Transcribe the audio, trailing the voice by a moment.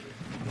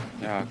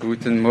Ja,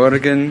 guten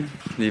Morgen,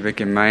 liebe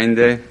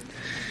Gemeinde.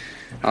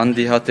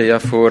 Andi hatte ja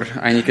vor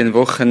einigen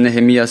Wochen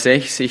Nehemia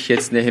 6, ich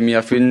jetzt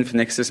Nehemia 5,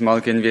 nächstes Mal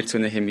gehen wir zu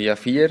Nehemia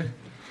 4.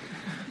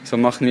 So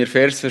machen wir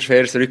Vers für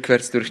Vers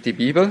rückwärts durch die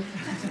Bibel.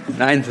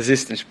 Nein, das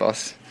ist ein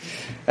Spaß.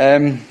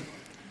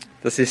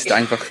 Das ist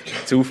einfach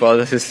Zufall,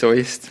 dass es so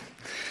ist.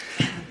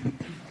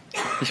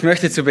 Ich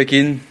möchte zu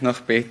Beginn noch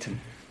beten.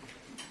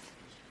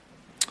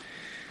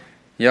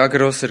 Ja,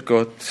 großer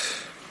Gott,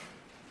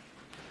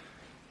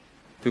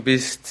 du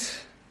bist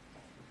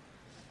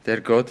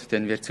der Gott,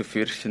 den wir zu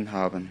fürchten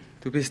haben.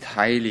 Du bist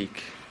heilig.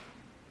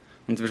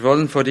 Und wir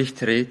wollen vor dich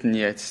treten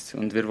jetzt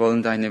und wir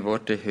wollen deine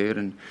Worte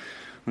hören.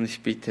 Und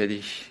ich bitte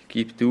dich,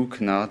 gib du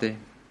Gnade,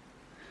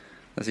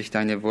 dass ich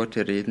deine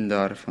Worte reden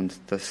darf und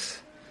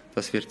dass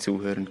wir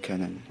zuhören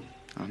können.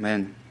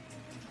 Amen.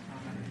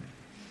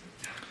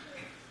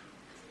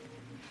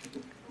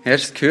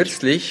 Erst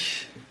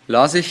kürzlich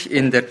las ich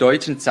in der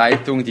Deutschen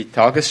Zeitung Die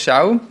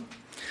Tagesschau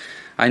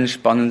einen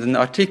spannenden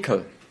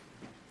Artikel.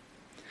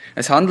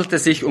 Es handelte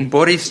sich um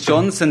Boris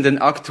Johnson, den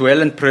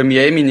aktuellen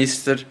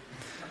Premierminister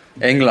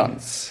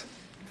Englands.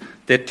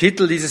 Der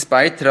Titel dieses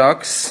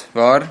Beitrags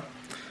war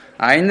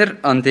 "Einer,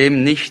 an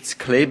dem nichts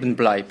kleben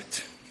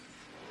bleibt".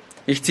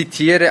 Ich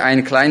zitiere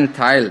einen kleinen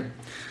Teil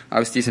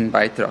aus diesem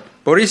Beitrag.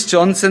 Boris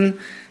Johnson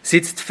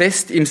sitzt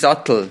fest im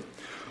Sattel.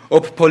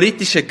 Ob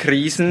politische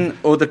Krisen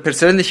oder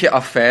persönliche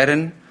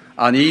Affären,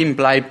 an ihm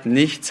bleibt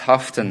nichts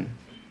haften.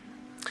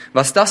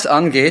 Was das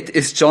angeht,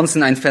 ist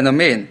Johnson ein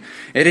Phänomen.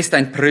 Er ist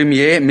ein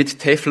Premier mit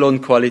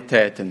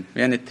Teflon-Qualitäten,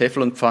 wie eine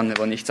Teflonpfanne,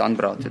 wo nichts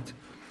anbratet.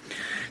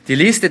 Die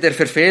Liste der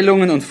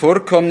Verfehlungen und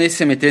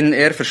Vorkommnisse, mit denen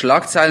er für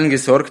Schlagzeilen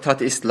gesorgt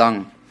hat, ist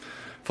lang.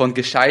 Von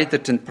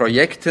gescheiterten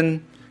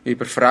Projekten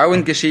über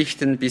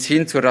Frauengeschichten bis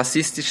hin zu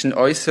rassistischen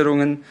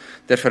Äußerungen,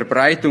 der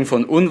Verbreitung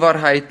von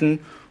Unwahrheiten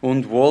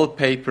und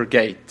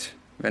Wallpapergate.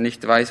 Wer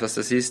nicht weiß, was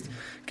das ist,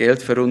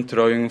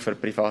 Geldveruntreuung für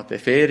private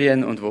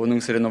Ferien und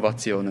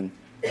Wohnungsrenovationen.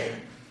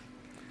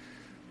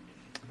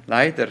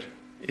 Leider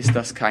ist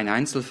das kein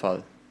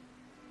Einzelfall.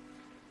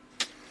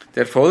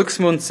 Der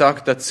Volksmund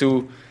sagt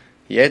dazu,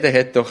 jeder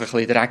hat doch ein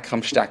bisschen Dreck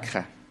am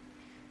Stecken.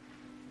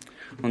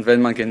 Und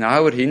wenn man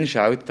genauer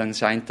hinschaut, dann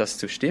scheint das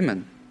zu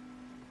stimmen.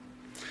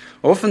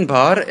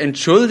 Offenbar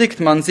entschuldigt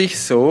man sich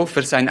so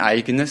für sein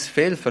eigenes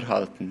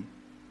Fehlverhalten.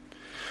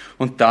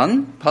 Und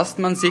dann passt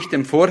man sich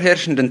dem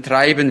vorherrschenden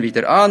Treiben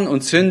wieder an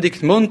und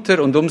sündigt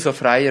munter und umso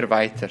freier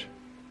weiter.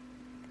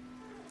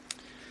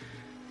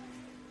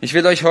 Ich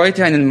will euch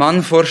heute einen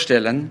Mann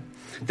vorstellen,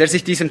 der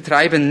sich diesem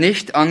Treiben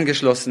nicht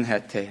angeschlossen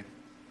hätte.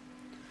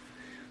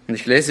 Und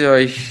ich lese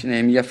euch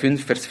Nehemia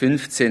 5, Vers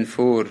 15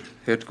 vor.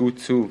 Hört gut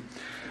zu.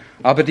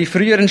 Aber die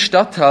früheren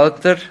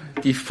Statthalter,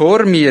 die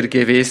vor mir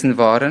gewesen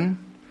waren,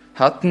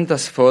 hatten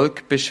das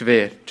Volk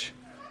beschwert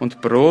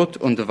und Brot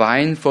und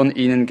Wein von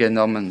ihnen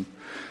genommen.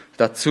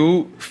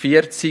 Dazu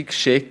 40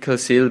 Schekel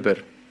Silber.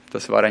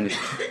 Das war eigentlich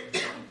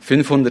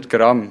 500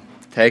 Gramm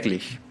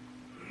täglich.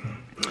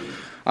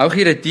 Auch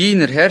ihre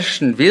Diener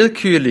herrschten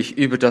willkürlich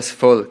über das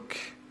Volk.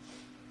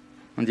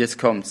 Und jetzt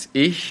kommt's.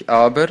 Ich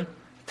aber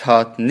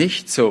tat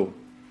nicht so,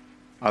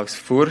 aus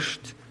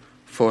Furcht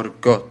vor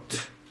Gott.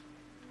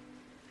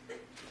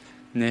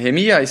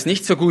 Nehemia ist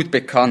nicht so gut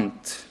bekannt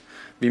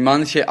wie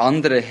manche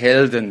andere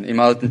Helden im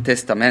Alten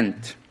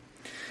Testament.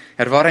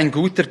 Er war ein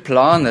guter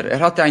Planer, er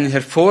hatte einen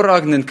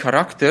hervorragenden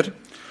Charakter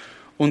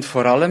und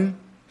vor allem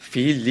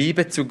viel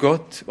Liebe zu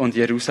Gott und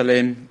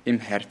Jerusalem im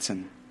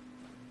Herzen.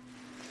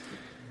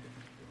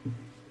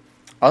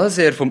 Als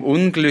er vom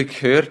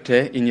Unglück hörte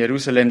in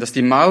Jerusalem, dass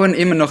die Mauern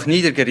immer noch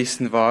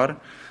niedergerissen waren,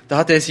 da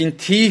hatte es ihn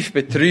tief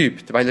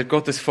betrübt, weil er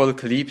Gottes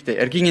Volk liebte.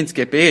 Er ging ins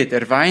Gebet,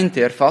 er weinte,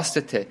 er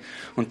fastete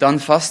und dann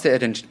fasste er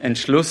den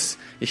Entschluss,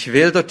 ich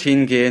will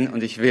dorthin gehen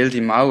und ich will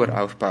die Mauer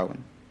aufbauen.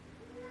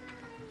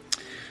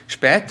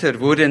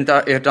 Später wurde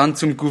er dann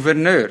zum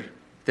Gouverneur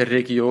der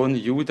Region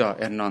Juda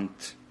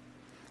ernannt.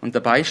 Und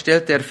dabei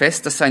stellte er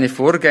fest, dass seine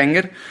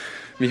Vorgänger,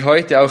 wie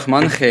heute auch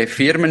manche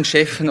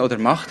Firmenchefen oder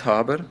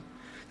Machthaber,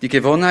 die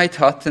Gewohnheit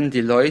hatten,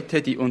 die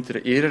Leute, die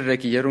unter ihrer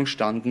Regierung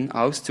standen,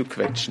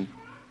 auszuquetschen.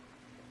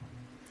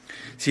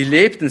 Sie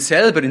lebten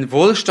selber in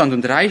Wohlstand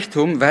und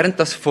Reichtum, während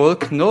das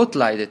Volk Not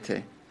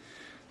leidete.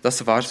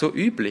 Das war so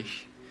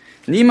üblich.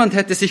 Niemand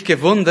hätte sich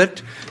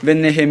gewundert,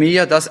 wenn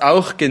Nehemia das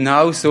auch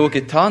genau so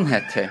getan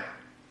hätte.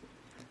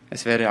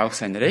 Es wäre auch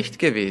sein Recht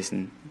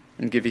gewesen,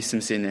 in gewissem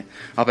Sinne.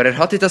 Aber er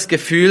hatte das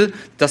Gefühl,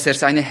 dass er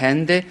seine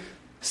Hände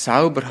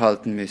sauber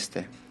halten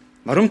müsste.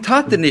 Warum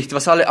tat er nicht,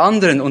 was alle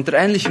anderen unter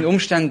ähnlichen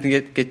Umständen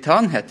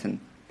getan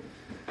hätten?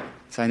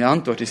 Seine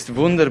Antwort ist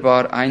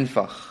wunderbar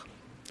einfach.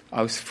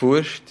 Aus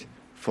Furcht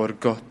vor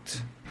Gott.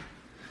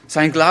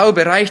 Sein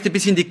Glaube reichte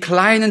bis in die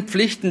kleinen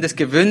Pflichten des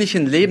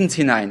gewöhnlichen Lebens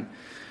hinein.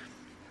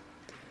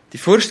 Die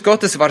Furcht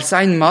Gottes war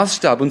sein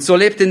Maßstab und so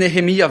lebte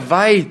Nehemia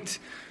weit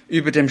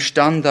über dem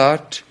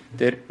Standard,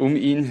 der um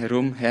ihn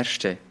herum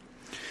herrschte.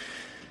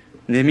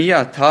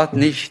 Nehemia tat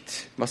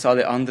nicht, was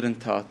alle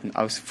anderen taten,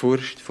 aus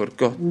Furcht vor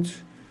Gott.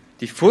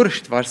 Die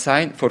Furcht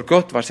vor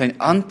Gott war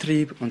sein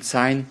Antrieb und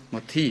sein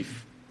Motiv.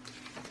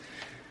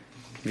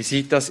 Wie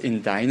sieht das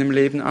in deinem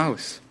Leben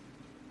aus?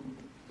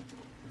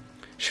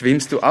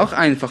 Schwimmst du auch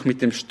einfach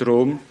mit dem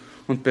Strom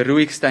und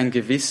beruhigst dein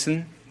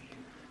Gewissen?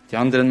 Die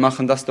anderen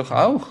machen das doch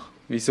auch.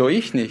 Wieso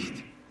ich nicht?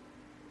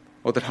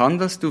 Oder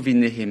handelst du wie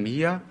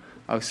Nehemia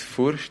aus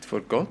Furcht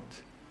vor Gott?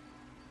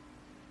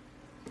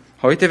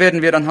 Heute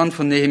werden wir anhand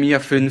von Nehemia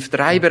 5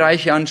 3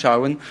 Bereiche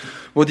anschauen,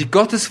 wo die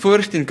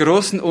Gottesfurcht den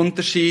großen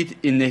Unterschied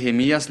in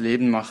Nehemias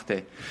Leben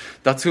machte.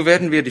 Dazu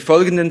werden wir die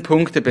folgenden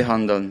Punkte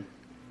behandeln.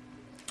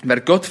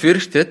 Wer Gott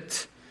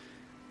fürchtet,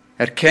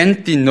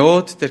 erkennt die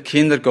Not der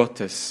Kinder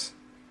Gottes.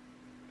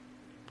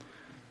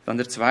 Dann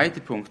der zweite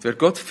Punkt. Wer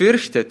Gott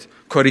fürchtet,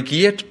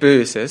 korrigiert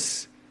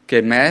Böses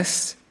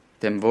gemäß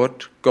dem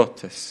Wort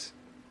Gottes.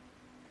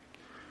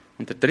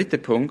 Und der dritte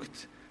Punkt.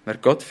 Wer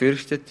Gott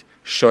fürchtet,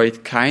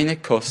 scheut keine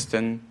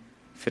Kosten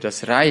für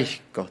das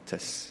Reich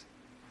Gottes.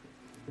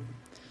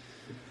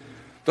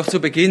 Doch zu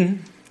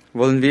Beginn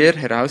wollen wir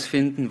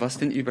herausfinden, was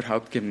denn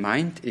überhaupt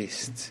gemeint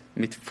ist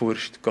mit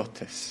Furcht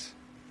Gottes.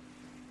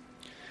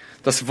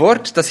 Das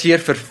Wort, das hier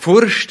für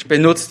Furcht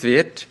benutzt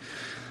wird,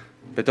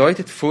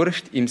 bedeutet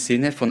Furcht im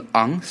Sinne von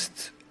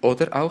Angst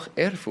oder auch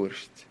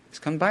Ehrfurcht.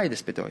 Es kann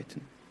beides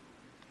bedeuten.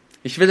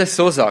 Ich will es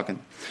so sagen.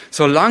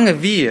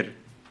 Solange wir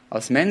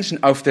als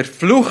Menschen auf der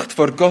Flucht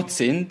vor Gott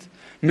sind,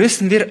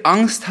 müssen wir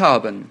Angst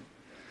haben,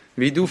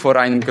 wie du vor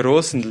einem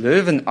großen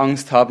Löwen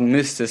Angst haben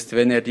müsstest,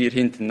 wenn er dir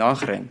hinten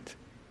nachrennt.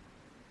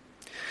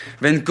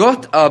 Wenn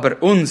Gott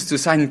aber uns zu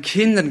seinen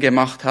Kindern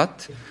gemacht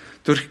hat,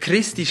 durch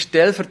Christi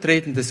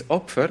stellvertretendes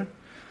Opfer,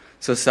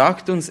 so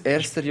sagt uns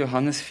 1.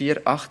 Johannes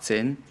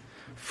 4,18,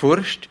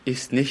 Furcht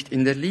ist nicht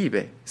in der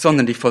Liebe,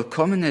 sondern die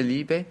vollkommene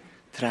Liebe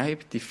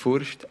treibt die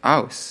Furcht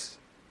aus.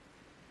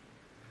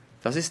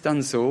 Das ist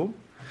dann so,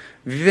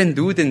 wie wenn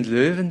du den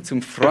Löwen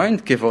zum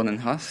Freund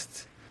gewonnen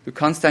hast. Du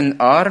kannst deinen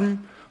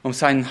Arm um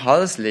seinen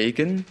Hals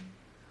legen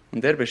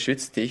und er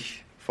beschützt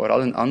dich vor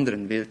allen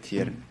anderen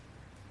Wildtieren.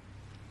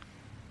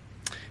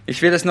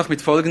 Ich will es noch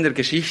mit folgender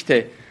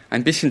Geschichte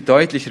ein bisschen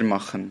deutlicher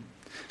machen.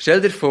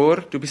 Stell dir vor,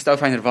 du bist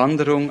auf einer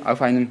Wanderung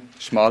auf einem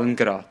schmalen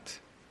Grat.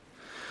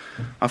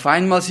 Auf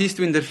einmal siehst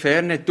du in der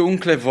Ferne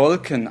dunkle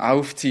Wolken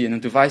aufziehen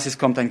und du weißt, es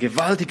kommt ein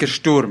gewaltiger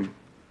Sturm.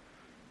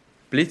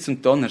 Blitz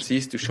und Donner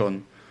siehst du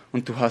schon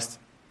und du hast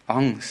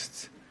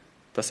Angst,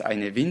 dass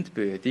eine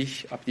Windböe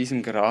dich ab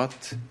diesem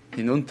Grat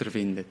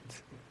hinunterwindet.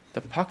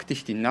 Da packt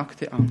dich die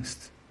nackte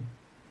Angst.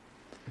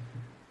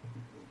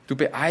 Du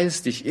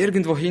beeilst dich,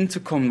 irgendwo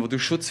hinzukommen, wo du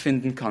Schutz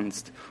finden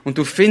kannst. Und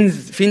du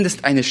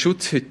findest eine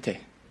Schutzhütte,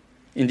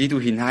 in die du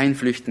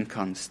hineinflüchten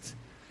kannst.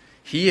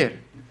 Hier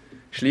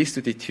schließt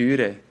du die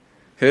Türe,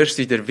 hörst,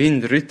 wie der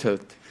Wind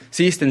rüttelt,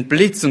 siehst den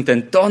Blitz und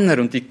den Donner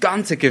und die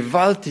ganze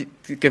Gewalt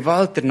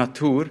der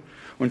Natur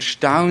und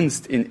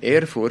staunst in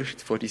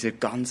Ehrfurcht vor dieser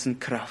ganzen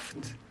Kraft.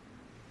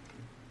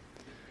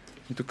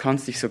 Und du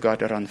kannst dich sogar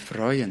daran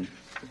freuen,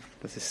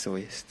 dass es so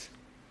ist.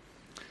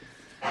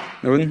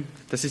 Nun,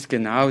 das ist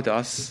genau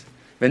das.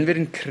 Wenn wir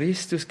in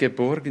Christus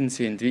geborgen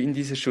sind, wie in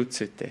dieser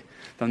Schutzhütte,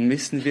 dann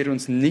müssen wir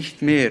uns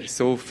nicht mehr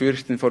so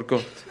fürchten vor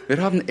Gott.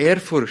 Wir haben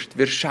Ehrfurcht,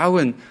 wir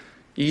schauen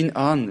ihn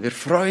an, wir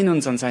freuen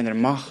uns an seiner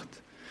Macht.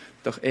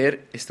 Doch er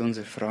ist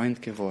unser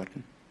Freund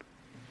geworden.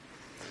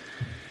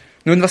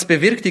 Nun, was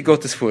bewirkt die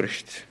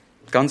Gottesfurcht?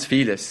 Ganz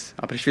vieles,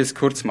 aber ich will es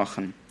kurz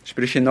machen.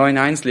 Sprüche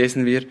 9,1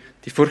 lesen wir,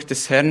 die Furcht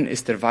des Herrn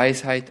ist der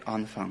Weisheit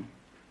Anfang.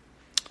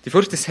 Die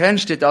Furcht des Herrn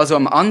steht also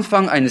am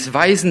Anfang eines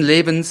weisen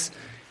Lebens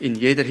in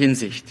jeder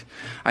Hinsicht.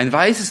 Ein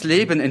weises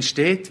Leben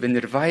entsteht, wenn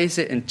wir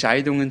weise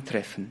Entscheidungen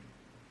treffen.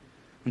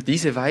 Und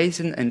diese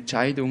weisen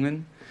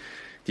Entscheidungen,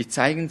 die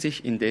zeigen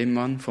sich, indem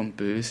man vom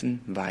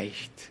Bösen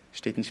weicht.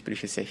 Steht in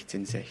Sprüche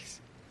 16,6.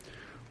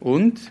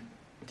 Und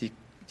die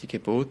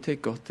Gebote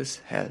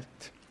Gottes hält.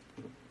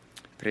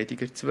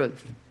 Prediger 12.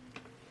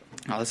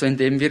 Also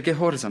indem wir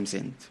gehorsam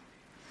sind.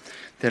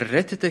 Der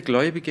rettete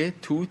Gläubige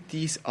tut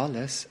dies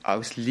alles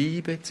aus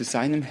Liebe zu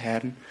seinem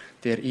Herrn,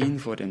 der ihn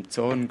vor dem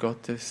Zorn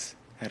Gottes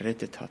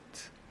errettet hat.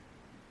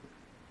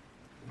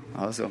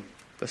 Also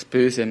das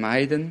Böse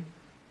meiden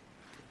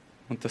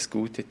und das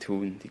Gute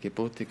tun, die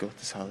Gebote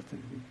Gottes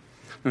halten.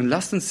 Nun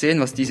lasst uns sehen,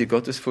 was diese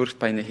Gottesfurcht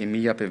bei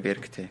Nehemia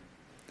bewirkte.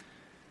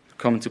 Wir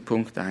kommen zu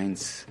Punkt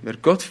 1. Wer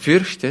Gott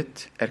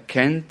fürchtet,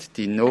 erkennt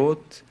die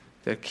Not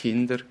der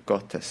Kinder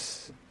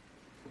Gottes.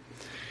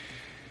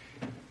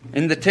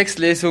 In der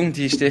Textlesung,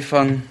 die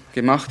Stefan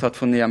gemacht hat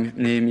von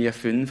Nehemia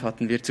 5,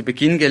 hatten wir zu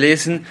Beginn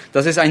gelesen,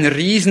 dass es ein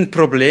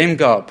Riesenproblem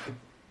gab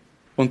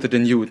unter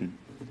den Juden.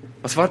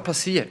 Was war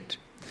passiert?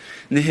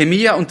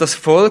 Nehemia und das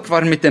Volk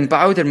waren mit dem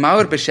Bau der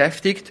Mauer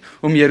beschäftigt,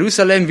 um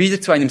Jerusalem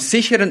wieder zu einem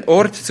sicheren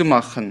Ort zu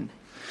machen.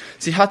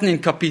 Sie hatten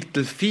in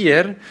Kapitel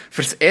 4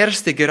 fürs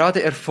Erste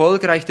gerade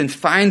erfolgreich den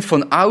Feind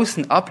von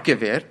außen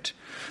abgewehrt,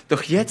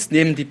 doch jetzt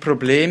nehmen die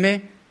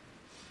Probleme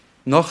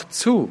noch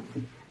zu.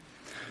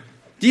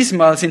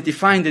 Diesmal sind die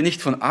Feinde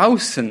nicht von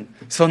außen,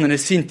 sondern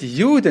es sind die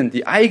Juden,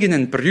 die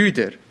eigenen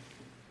Brüder.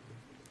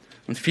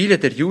 Und viele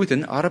der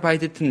Juden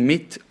arbeiteten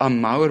mit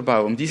am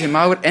Mauerbau, um diese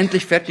Mauer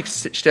endlich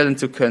fertigstellen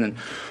zu können.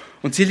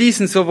 Und sie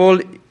ließen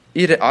sowohl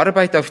ihre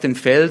Arbeit auf dem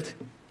Feld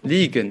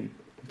liegen.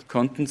 Du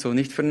konnten so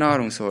nicht für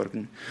Nahrung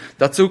sorgen.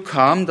 Dazu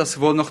kam,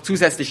 dass wohl noch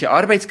zusätzliche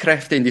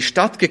Arbeitskräfte in die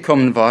Stadt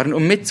gekommen waren,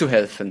 um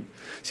mitzuhelfen.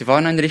 Sie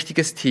waren ein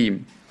richtiges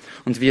Team.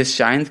 Und wie es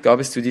scheint, gab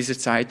es zu dieser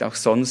Zeit auch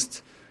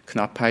sonst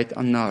Knappheit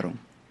an Nahrung.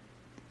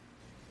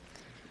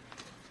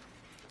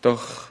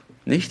 Doch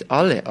nicht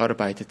alle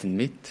arbeiteten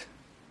mit.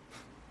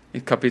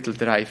 In Kapitel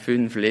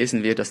 3,5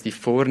 lesen wir, dass die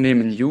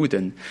vornehmen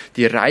Juden,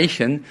 die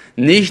Reichen,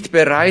 nicht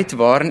bereit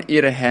waren,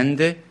 ihre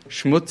Hände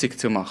schmutzig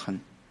zu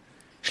machen.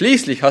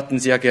 Schließlich hatten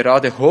sie ja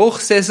gerade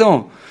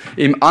Hochsaison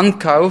im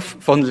Ankauf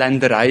von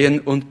Ländereien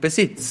und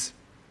Besitz.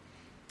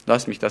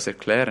 Lass mich das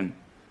erklären.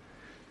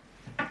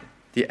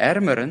 Die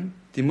Ärmeren,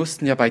 die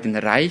mussten ja bei den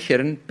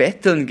Reicheren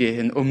betteln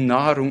gehen um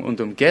Nahrung und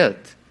um Geld.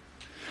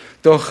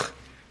 Doch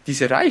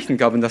diese Reichen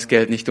gaben das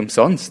Geld nicht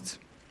umsonst.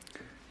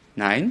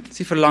 Nein,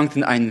 sie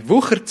verlangten einen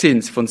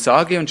Wucherzins von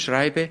sage und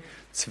schreibe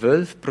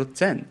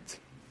 12%.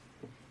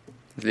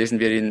 Das lesen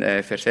wir in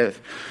Vers 11.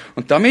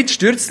 Und damit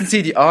stürzten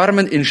sie die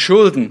Armen in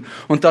Schulden.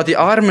 Und da die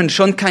Armen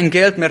schon kein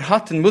Geld mehr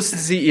hatten, mussten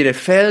sie ihre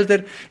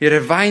Felder,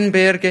 ihre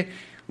Weinberge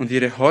und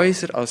ihre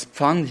Häuser als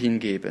Pfand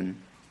hingeben.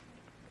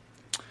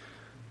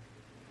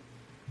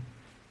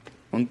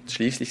 Und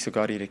schließlich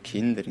sogar ihre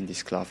Kinder in die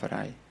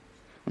Sklaverei.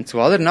 Und zu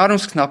aller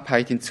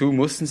Nahrungsknappheit hinzu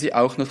mussten sie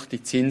auch noch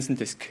die Zinsen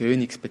des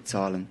Königs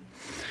bezahlen.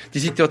 Die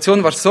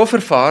Situation war so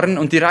verfahren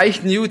und die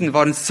reichen Juden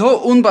waren so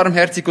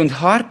unbarmherzig und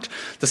hart,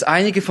 dass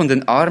einige von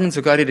den Armen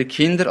sogar ihre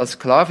Kinder als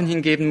Sklaven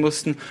hingeben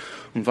mussten,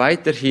 um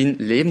weiterhin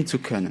leben zu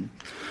können.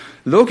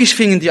 Logisch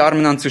fingen die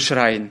Armen an zu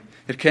schreien.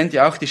 Ihr kennt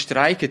ja auch die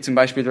Streike, zum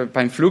Beispiel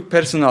beim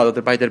Flugpersonal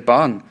oder bei der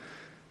Bahn.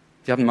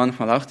 Die haben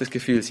manchmal auch das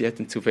Gefühl, sie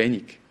hätten zu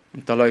wenig.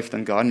 Und da läuft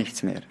dann gar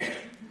nichts mehr.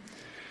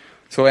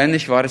 So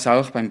ähnlich war es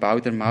auch beim Bau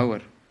der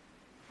Mauer.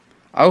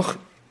 Auch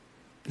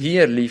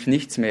hier lief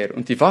nichts mehr.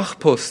 Und die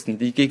Wachposten,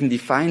 die gegen die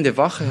Feinde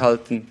Wache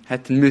halten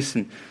hätten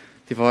müssen,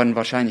 die waren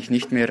wahrscheinlich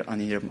nicht mehr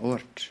an ihrem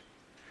Ort.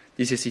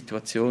 Diese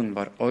Situation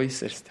war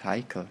äußerst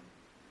heikel.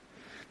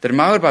 Der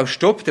Mauerbau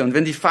stoppte und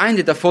wenn die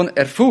Feinde davon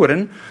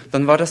erfuhren,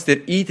 dann war das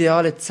der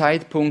ideale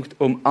Zeitpunkt,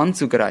 um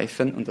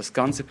anzugreifen und das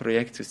ganze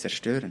Projekt zu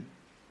zerstören.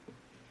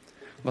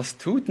 Was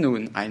tut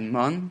nun ein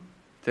Mann,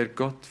 der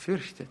Gott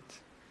fürchtet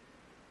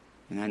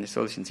in einer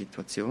solchen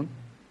Situation?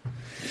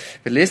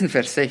 Wir lesen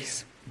Vers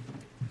 6.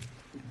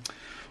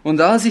 Und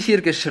als ich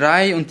ihr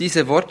Geschrei und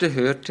diese Worte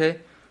hörte,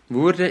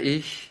 wurde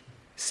ich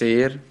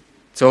sehr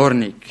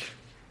zornig.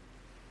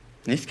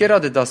 Nicht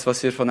gerade das,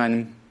 was wir von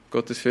einem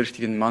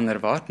gottesfürchtigen Mann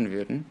erwarten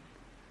würden.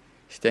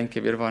 Ich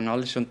denke, wir waren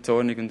alle schon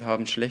zornig und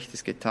haben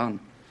Schlechtes getan.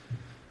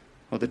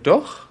 Oder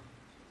doch?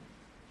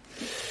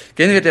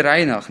 Gehen wir der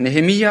Reihe nach.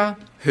 Nehemia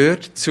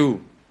hört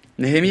zu.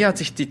 Nehemia hat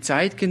sich die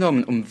Zeit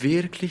genommen, um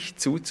wirklich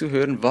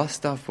zuzuhören,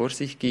 was da vor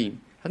sich ging.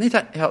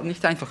 Er hat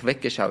nicht einfach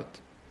weggeschaut.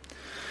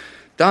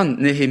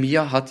 Dann,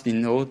 Nehemia hat die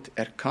Not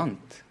erkannt.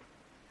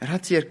 Er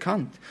hat sie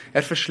erkannt.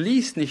 Er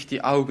verschließt nicht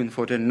die Augen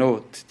vor der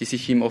Not, die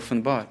sich ihm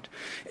offenbart.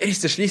 Er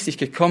ist ja schließlich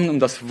gekommen, um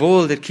das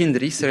Wohl der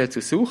Kinder Israel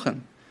zu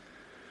suchen.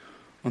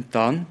 Und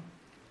dann,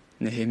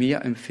 Nehemia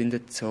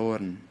empfindet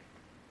Zorn.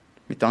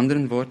 Mit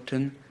anderen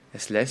Worten,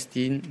 es lässt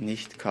ihn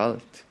nicht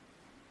kalt.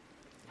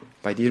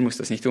 Bei dir muss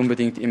das nicht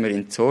unbedingt immer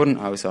in Zorn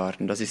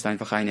ausarten. Das ist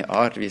einfach eine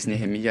Art, wie es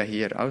Nehemia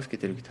hier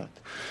ausgedrückt hat.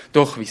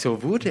 Doch,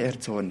 wieso wurde er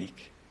zornig?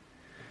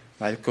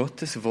 Weil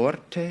Gottes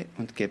Worte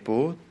und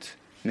Gebot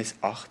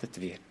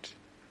missachtet wird.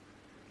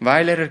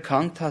 Weil er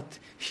erkannt hat,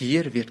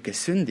 hier wird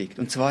gesündigt.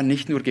 Und zwar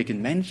nicht nur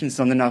gegen Menschen,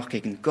 sondern auch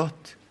gegen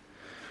Gott.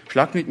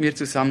 Schlag mit mir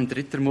zusammen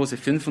 3. Mose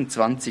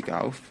 25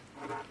 auf.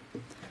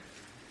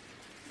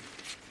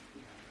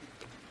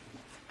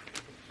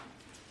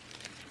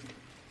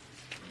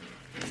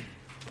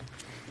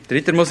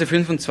 3. Mose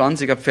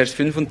 25 ab Vers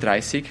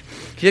 35.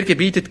 Hier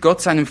gebietet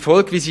Gott seinem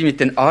Volk, wie sie mit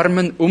den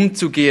Armen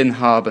umzugehen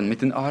haben,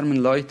 mit den armen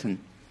Leuten.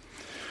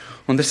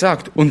 Und er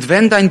sagt, und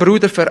wenn dein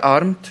Bruder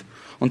verarmt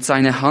und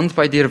seine Hand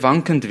bei dir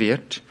wankend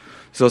wird,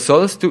 so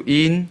sollst du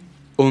ihn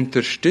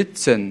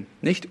unterstützen,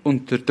 nicht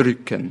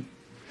unterdrücken.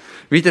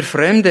 Wie der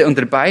Fremde und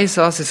der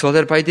Beisaße soll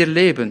er bei dir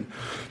leben.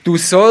 Du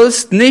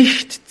sollst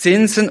nicht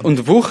Zinsen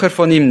und Wucher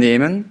von ihm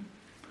nehmen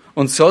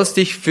und sollst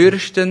dich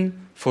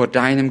fürchten vor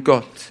deinem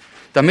Gott,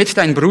 damit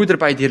dein Bruder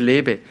bei dir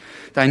lebe.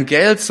 Dein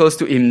Geld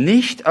sollst du ihm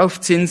nicht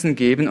auf Zinsen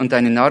geben und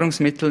deine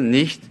Nahrungsmittel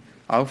nicht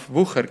auf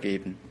Wucher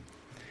geben.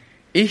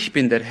 Ich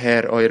bin der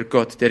Herr, euer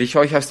Gott, der ich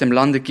euch aus dem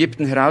Land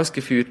Ägypten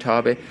herausgeführt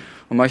habe,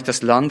 um euch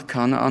das Land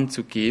Kanaan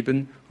zu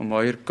geben, um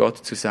euer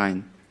Gott zu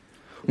sein.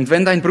 Und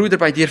wenn dein Bruder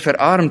bei dir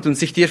verarmt und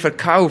sich dir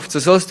verkauft, so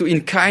sollst du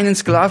ihn keinen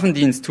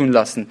Sklavendienst tun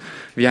lassen,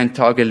 wie ein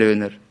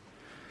Tagelöhner.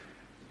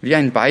 Wie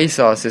ein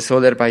Beisaße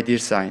soll er bei dir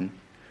sein.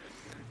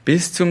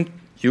 Bis zum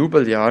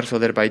Jubeljahr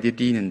soll er bei dir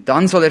dienen.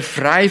 Dann soll er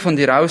frei von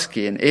dir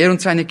ausgehen, er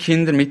und seine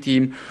Kinder mit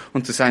ihm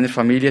und zu seiner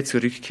Familie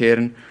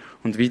zurückkehren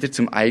und wieder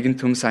zum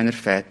Eigentum seiner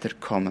Väter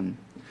kommen.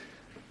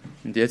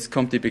 Und jetzt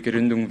kommt die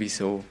Begründung,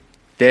 wieso.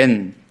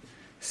 Denn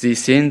sie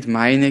sind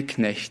meine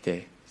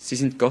Knechte, sie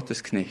sind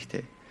Gottes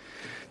Knechte,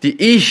 die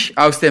ich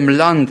aus dem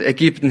Land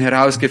Ägypten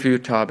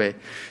herausgeführt habe.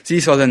 Sie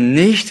sollen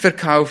nicht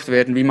verkauft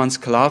werden, wie man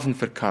Sklaven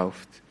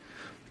verkauft.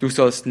 Du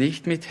sollst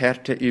nicht mit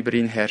Härte über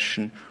ihn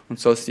herrschen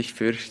und sollst dich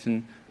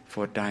fürchten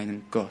vor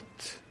deinem Gott.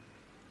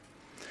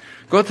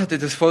 Gott hatte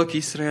das Volk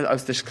Israel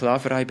aus der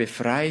Sklaverei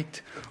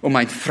befreit, um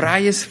ein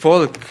freies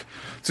Volk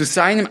zu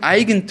seinem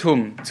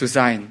Eigentum zu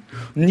sein.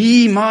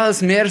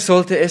 Niemals mehr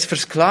sollte es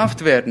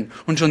versklavt werden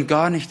und schon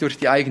gar nicht durch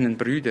die eigenen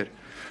Brüder.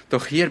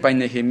 Doch hier bei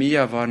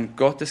Nehemia waren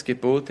Gottes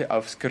Gebote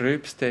aufs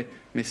Gröbste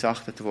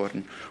missachtet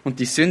worden.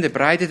 Und die Sünde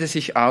breitete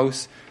sich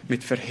aus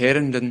mit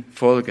verheerenden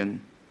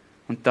Folgen.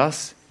 Und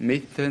das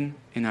mitten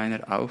in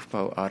einer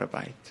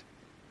Aufbauarbeit.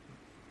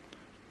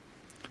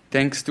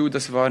 Denkst du,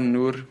 das waren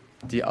nur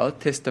die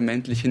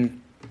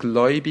alttestamentlichen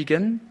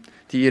Gläubigen,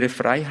 die ihre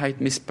Freiheit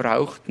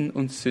missbrauchten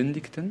und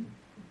sündigten?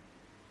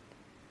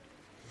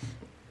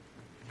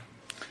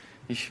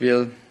 Ich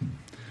will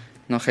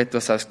noch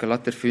etwas aus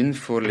Galater 5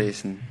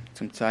 vorlesen,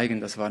 zum zeigen,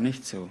 das war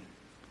nicht so.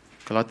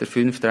 Galater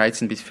 5,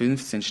 13 bis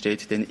 15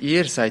 steht, denn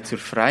ihr seid zur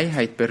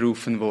Freiheit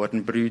berufen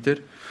worden, Brüder.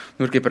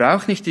 Nur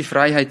gebraucht nicht die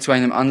Freiheit zu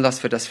einem Anlass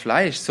für das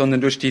Fleisch,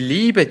 sondern durch die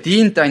Liebe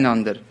dient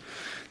einander.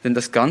 Denn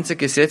das ganze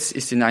Gesetz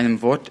ist in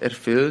einem Wort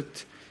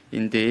erfüllt,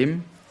 in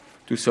dem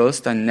du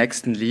sollst deinen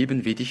Nächsten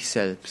lieben wie dich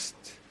selbst.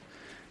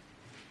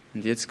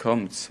 Und jetzt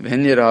kommt's.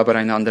 Wenn ihr aber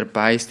einander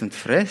beißt und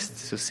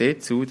fresst, so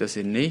seht zu, dass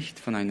ihr nicht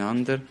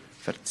voneinander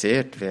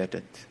verzehrt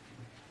werdet.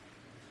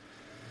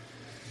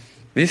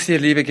 Wisst ihr,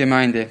 liebe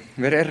Gemeinde,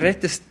 wer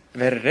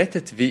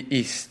rettet wie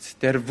ist,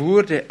 der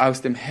wurde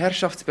aus dem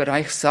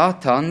Herrschaftsbereich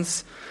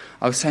Satans,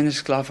 aus seiner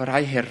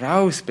Sklaverei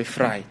heraus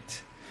befreit.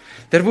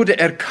 Der wurde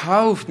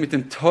erkauft mit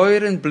dem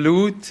teuren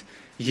Blut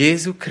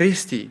Jesu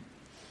Christi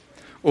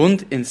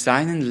und in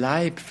seinen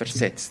Leib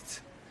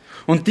versetzt.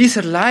 Und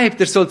dieser Leib,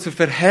 der soll zur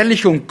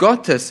Verherrlichung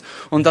Gottes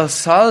und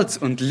als Salz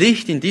und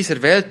Licht in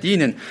dieser Welt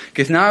dienen,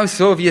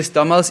 genauso wie es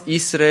damals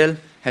Israel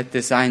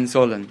hätte sein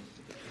sollen.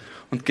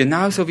 Und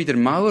genauso wie der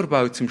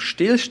Mauerbau zum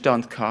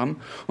Stillstand kam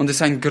und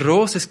es ein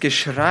großes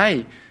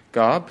Geschrei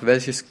gab,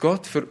 welches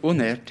Gott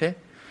verunehrte,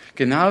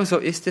 genauso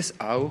ist es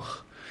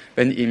auch,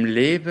 wenn im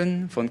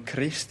Leben von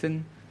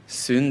Christen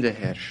Sünde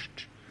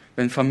herrscht,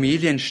 wenn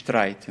Familien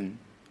streiten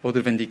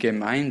oder wenn die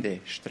Gemeinde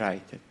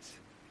streitet.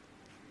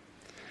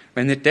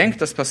 Wenn ihr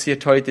denkt, das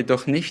passiert heute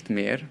doch nicht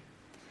mehr,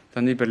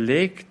 dann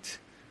überlegt,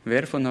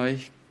 wer von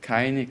euch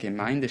keine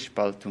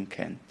Gemeindespaltung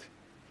kennt.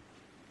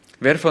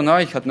 Wer von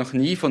euch hat noch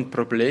nie von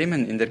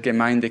Problemen in der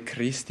Gemeinde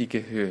Christi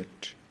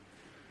gehört?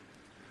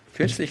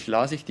 Kürzlich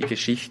las ich die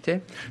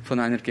Geschichte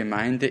von einer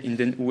Gemeinde in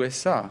den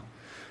USA.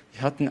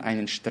 Die hatten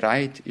einen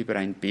Streit über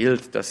ein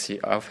Bild, das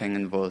sie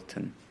aufhängen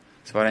wollten.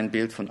 Es war ein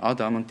Bild von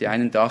Adam und die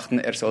einen dachten,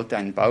 er sollte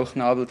einen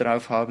Bauchnabel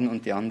drauf haben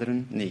und die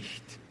anderen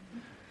nicht.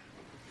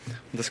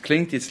 Und das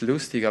klingt jetzt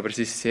lustig, aber es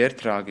ist sehr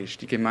tragisch.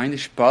 Die Gemeinde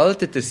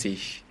spaltete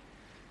sich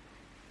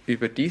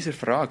über diese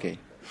Frage.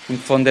 Und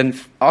von den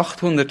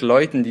 800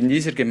 Leuten, die in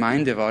dieser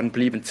Gemeinde waren,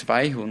 blieben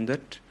 200.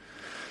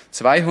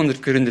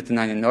 200 gründeten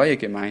eine neue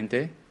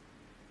Gemeinde.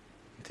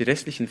 Die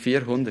restlichen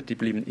 400, die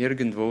blieben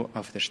irgendwo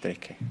auf der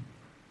Strecke.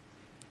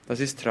 Das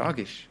ist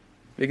tragisch,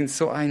 wegen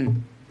so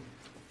einem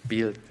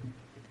Bild.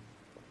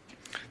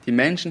 Die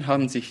Menschen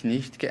haben sich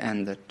nicht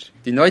geändert.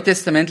 Die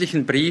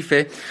neutestamentlichen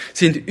Briefe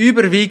sind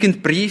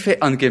überwiegend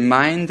Briefe an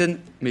Gemeinden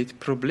mit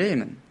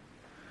Problemen.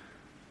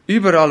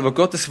 Überall, wo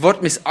Gottes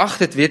Wort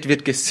missachtet wird,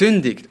 wird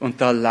gesündigt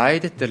und da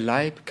leidet der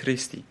Leib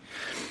Christi.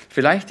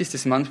 Vielleicht ist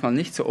es manchmal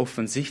nicht so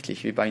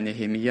offensichtlich wie bei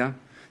Nehemia.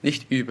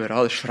 Nicht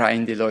überall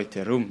schreien die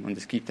Leute rum und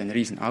es gibt einen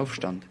riesen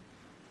Aufstand.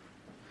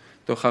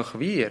 Doch auch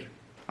wir,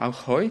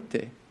 auch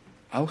heute,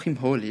 auch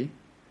im Holy,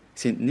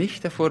 sind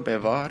nicht davor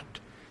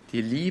bewahrt,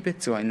 die Liebe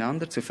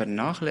zueinander zu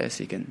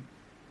vernachlässigen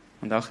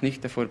und auch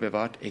nicht davor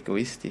bewahrt,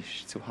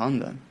 egoistisch zu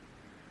handeln.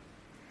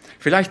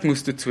 Vielleicht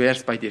musst du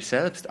zuerst bei dir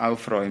selbst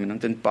aufräumen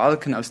und den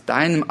Balken aus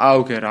deinem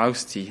Auge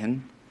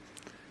rausziehen.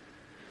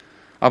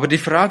 Aber die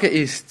Frage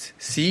ist,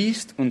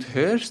 siehst und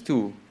hörst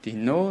du die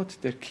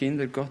Not der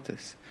Kinder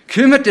Gottes?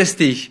 Kümmert es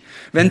dich,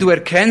 wenn du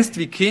erkennst,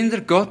 wie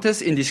Kinder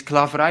Gottes in die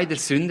Sklaverei der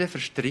Sünde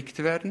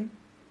verstrickt werden?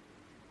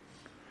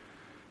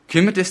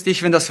 Kümmert es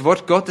dich, wenn das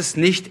Wort Gottes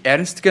nicht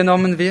ernst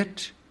genommen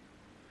wird?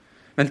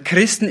 Wenn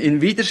Christen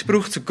in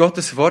Widerspruch zu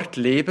Gottes Wort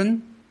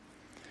leben?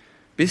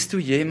 Bist du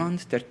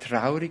jemand, der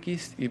traurig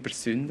ist über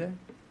Sünde?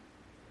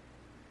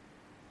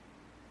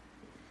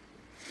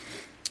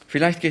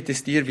 Vielleicht geht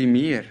es dir wie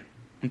mir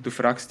und du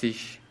fragst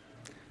dich,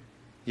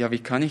 ja, wie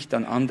kann ich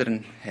dann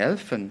anderen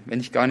helfen, wenn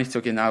ich gar nicht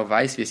so genau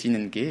weiß, wie es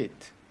ihnen geht,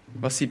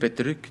 was sie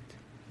bedrückt,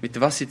 mit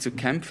was sie zu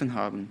kämpfen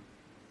haben?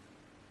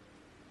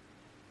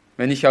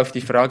 Wenn ich auf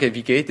die Frage,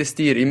 wie geht es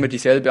dir, immer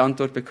dieselbe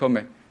Antwort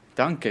bekomme,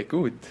 danke,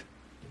 gut.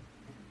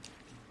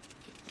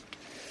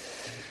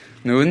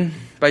 Nun,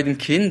 bei den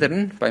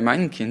Kindern, bei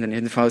meinen Kindern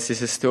jedenfalls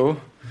ist es so,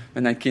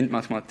 wenn ein Kind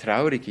manchmal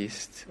traurig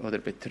ist oder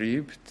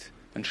betrübt,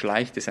 dann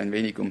schleicht es ein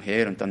wenig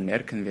umher und dann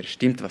merken wir,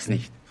 stimmt was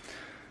nicht.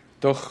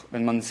 Doch,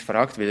 wenn man es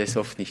fragt, will es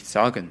oft nicht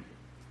sagen.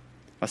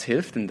 Was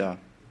hilft denn da?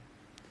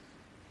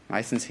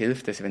 Meistens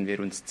hilft es, wenn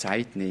wir uns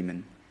Zeit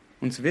nehmen,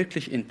 uns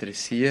wirklich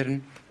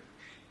interessieren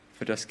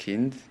für das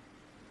Kind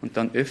und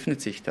dann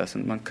öffnet sich das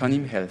und man kann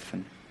ihm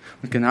helfen.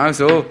 Und genau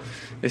so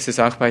ist es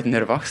auch bei den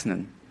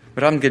Erwachsenen.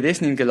 Wir haben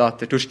gelesen in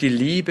Galater, durch die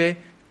Liebe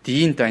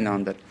dient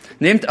einander.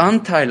 Nehmt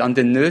Anteil an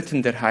den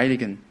Nöten der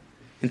Heiligen.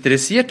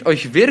 Interessiert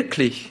euch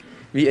wirklich,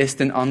 wie es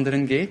den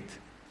anderen geht?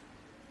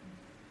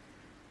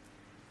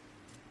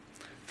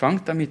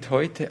 Fangt damit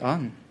heute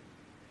an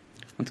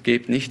und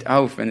gebt nicht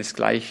auf, wenn es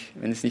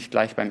nicht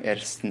gleich beim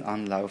ersten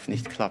Anlauf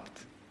nicht klappt.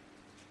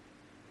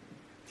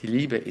 Die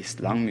Liebe ist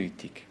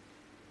langmütig.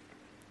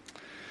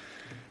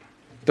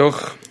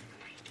 Doch,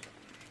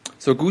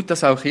 so gut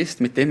das auch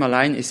ist, mit dem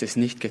allein ist es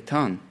nicht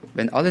getan.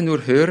 Wenn alle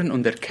nur hören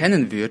und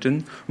erkennen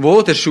würden,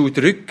 wo der Schuh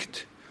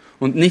drückt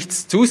und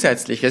nichts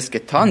Zusätzliches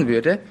getan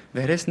würde,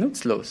 wäre es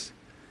nutzlos.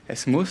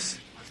 Es muss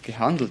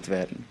gehandelt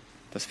werden.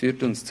 Das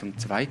führt uns zum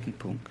zweiten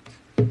Punkt.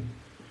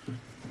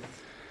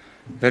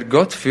 Wer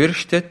Gott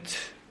fürchtet,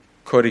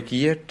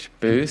 korrigiert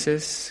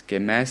Böses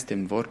gemäß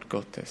dem Wort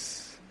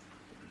Gottes.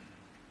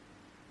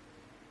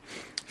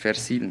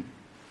 Vers 7.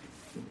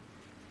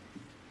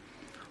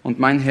 Und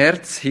mein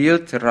Herz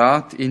hielt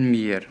Rat in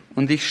mir,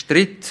 und ich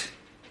stritt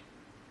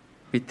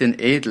mit den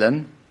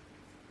Edlen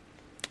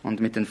und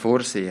mit den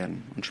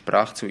Vorsehern und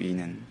sprach zu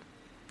ihnen.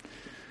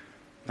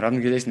 Wir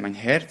haben gelesen, mein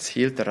Herz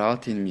hielt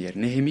Rat in mir.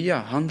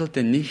 Nehemia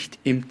handelte nicht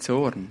im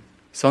Zorn,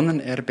 sondern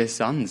er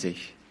besann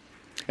sich.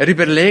 Er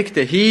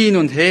überlegte hin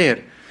und her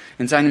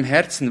in seinem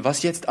Herzen,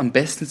 was jetzt am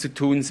besten zu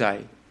tun sei.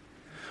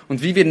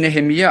 Und wie wir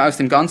Nehemia aus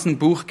dem ganzen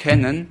Buch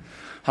kennen,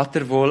 hat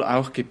er wohl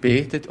auch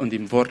gebetet und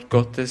im Wort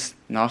Gottes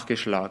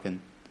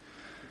nachgeschlagen.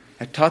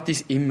 Er tat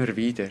dies immer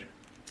wieder.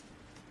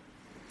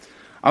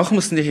 Auch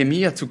muss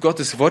Nehemia zu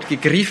Gottes Wort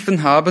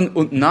gegriffen haben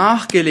und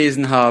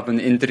nachgelesen haben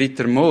in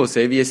 3.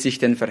 Mose, wie es sich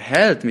denn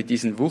verhält mit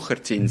diesen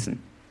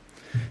Wucherzinsen.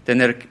 Denn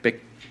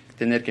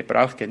er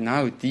gebraucht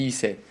genau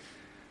diese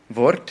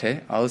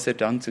Worte, als er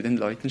dann zu den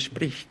Leuten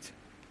spricht,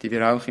 die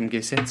wir auch im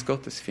Gesetz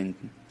Gottes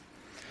finden.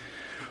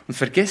 Und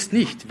vergesst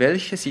nicht,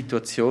 welche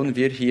Situation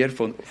wir hier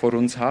vor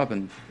uns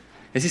haben.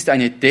 Es ist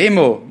eine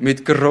Demo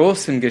mit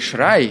großem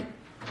Geschrei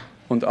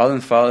und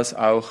allenfalls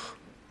auch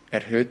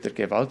erhöhter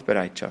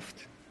Gewaltbereitschaft.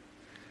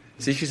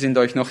 Sicher sind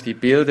euch noch die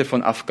Bilder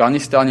von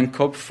Afghanistan im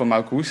Kopf vom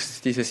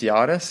August dieses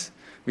Jahres,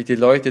 wie die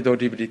Leute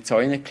dort über die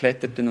Zäune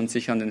kletterten und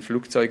sich an den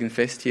Flugzeugen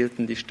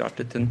festhielten, die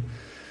starteten.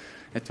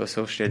 Etwa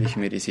so stelle ich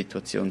mir die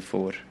Situation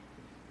vor.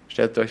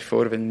 Stellt euch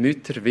vor, wenn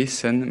Mütter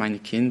wissen, meine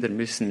Kinder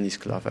müssen in die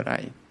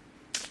Sklaverei.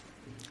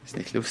 Ist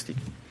nicht lustig.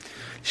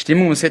 Die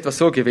Stimmung muss etwa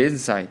so gewesen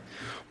sein.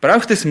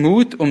 Braucht es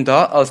Mut, um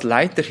da als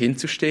Leiter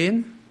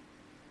hinzustehen?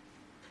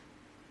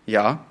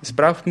 Ja, es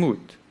braucht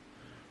Mut.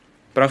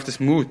 Braucht es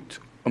Mut,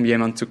 um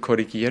jemanden zu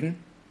korrigieren?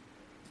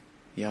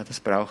 Ja, das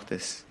braucht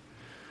es.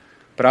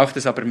 Braucht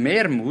es aber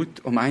mehr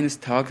Mut, um eines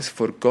Tages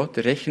vor Gott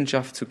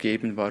Rechenschaft zu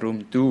geben,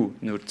 warum du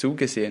nur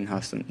zugesehen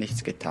hast und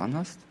nichts getan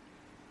hast?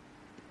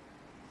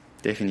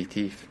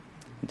 Definitiv.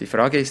 Und die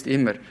Frage ist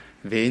immer,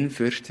 wen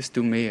fürchtest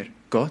du mehr?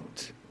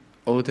 Gott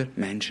oder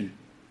Menschen?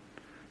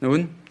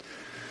 Nun,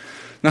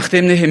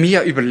 nachdem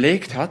Nehemia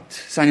überlegt hat,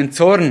 seinen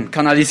Zorn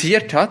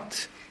kanalisiert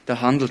hat, da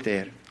handelt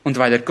er. Und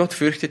weil er Gott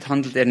fürchtet,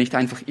 handelt er nicht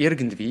einfach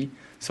irgendwie,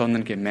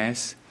 sondern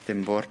gemäß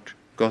dem Wort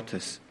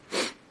Gottes.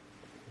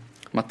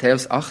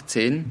 Matthäus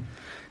 18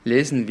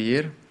 lesen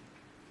wir,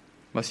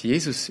 was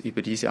Jesus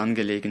über diese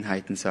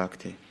Angelegenheiten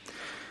sagte.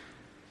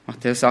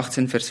 Matthäus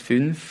 18, Vers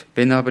 5.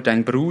 Wenn aber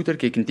dein Bruder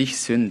gegen dich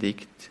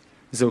sündigt,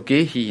 so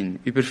geh hin,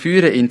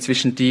 überführe ihn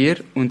zwischen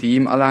dir und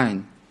ihm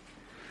allein.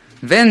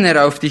 Wenn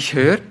er auf dich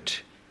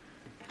hört,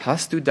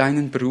 hast du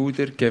deinen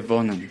Bruder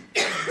gewonnen.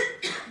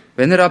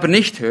 Wenn er aber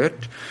nicht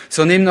hört,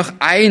 so nimm noch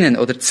einen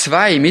oder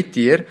zwei mit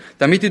dir,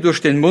 damit du durch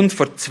den Mund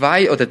vor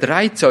 2 oder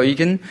 3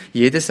 Zeugen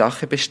jede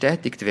Sache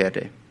bestätigt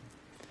werde.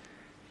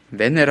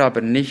 Wenn er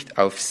aber nicht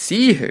auf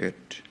sie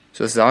hört,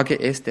 so sage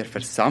es der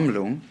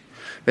Versammlung.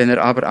 Wenn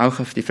er aber auch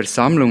auf die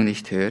Versammlung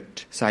nicht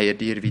hört, sei er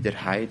dir wie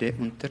der Heide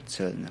und der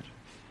Zöllner.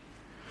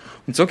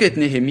 Und so geht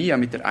Nehemia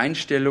mit der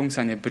Einstellung,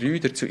 seine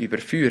Brüder zu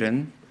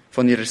überführen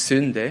von ihrer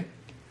Sünde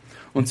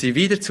und sie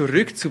wieder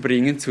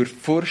zurückzubringen zur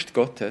Furcht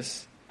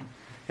Gottes.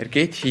 Er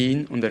geht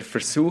hin und er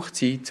versucht,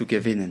 sie zu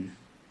gewinnen.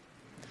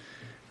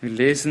 Wir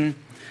lesen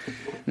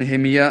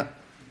Nehemia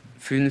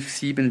 5,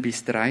 7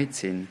 bis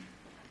 13.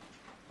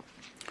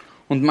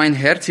 Und mein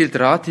Herz hielt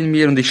Rat in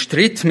mir, und ich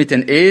stritt mit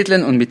den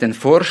Edlen und mit den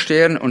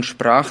Vorstehern und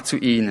sprach zu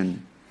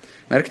ihnen.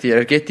 Merkt ihr,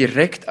 er geht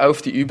direkt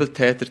auf die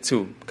Übeltäter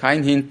zu.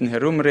 Kein hinten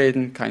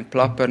herumreden, kein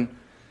Plappern.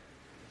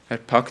 Er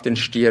packt den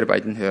Stier bei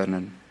den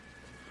Hörnern.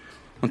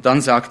 Und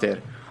dann sagt er,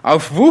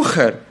 auf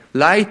Wucher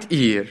leiht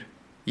ihr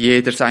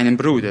jeder seinem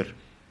Bruder.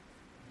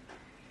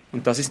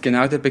 Und das ist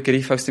genau der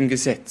Begriff aus dem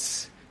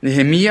Gesetz.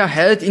 Nehemia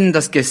hält ihnen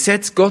das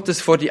Gesetz Gottes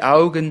vor die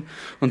Augen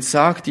und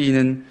sagt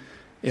ihnen,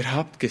 ihr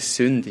habt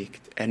gesündigt.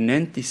 Er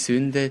nennt die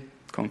Sünde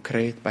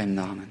konkret beim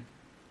Namen.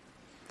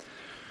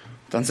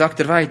 Dann sagt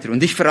er weiter,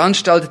 und ich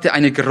veranstaltete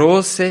eine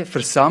große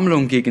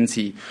Versammlung gegen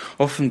sie.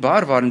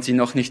 Offenbar waren sie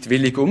noch nicht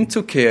willig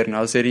umzukehren,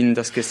 als er ihnen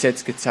das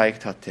Gesetz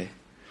gezeigt hatte.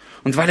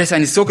 Und weil es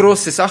eine so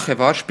große Sache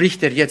war,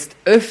 spricht er jetzt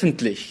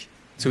öffentlich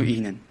zu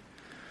ihnen.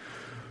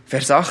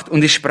 Vers 8,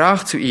 und ich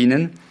sprach zu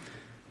ihnen,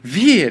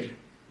 wir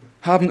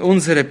haben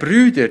unsere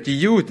Brüder, die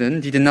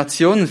Juden, die den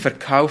Nationen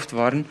verkauft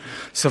waren,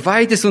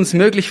 soweit es uns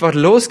möglich war,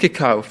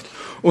 losgekauft.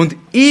 Und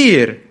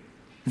ihr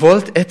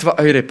wollt etwa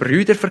eure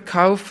Brüder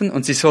verkaufen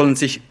und sie sollen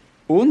sich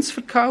uns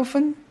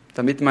verkaufen?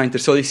 Damit meint er,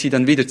 soll ich sie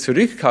dann wieder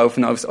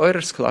zurückkaufen aus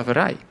eurer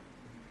Sklaverei?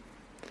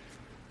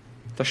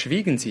 Da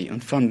schwiegen sie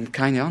und fanden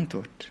keine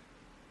Antwort.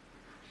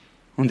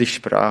 Und ich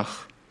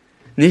sprach,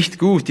 nicht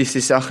gut ist die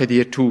Sache, die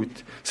ihr tut.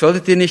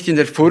 Solltet ihr nicht in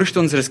der Furcht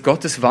unseres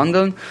Gottes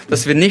wandeln,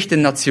 dass wir nicht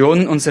den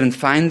Nationen, unseren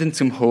Feinden,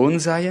 zum Hohn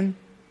seien?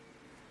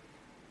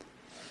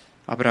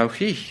 Aber auch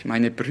ich,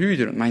 meine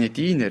Brüder und meine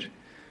Diener,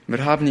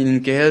 wir haben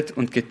ihnen Geld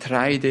und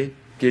Getreide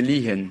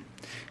geliehen.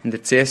 In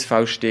der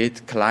CSV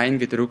steht, klein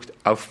gedruckt,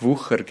 auf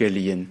Wucher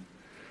geliehen.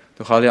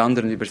 Doch alle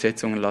anderen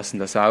Übersetzungen lassen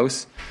das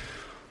aus.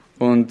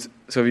 Und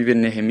so wie wir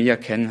Nehemia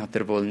kennen, hat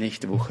er wohl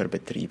nicht Wucher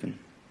betrieben.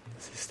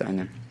 Das ist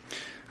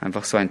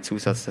einfach so ein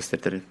Zusatz, dass der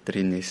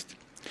drin ist.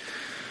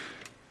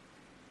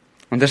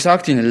 Und er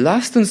sagt ihnen,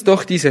 lasst uns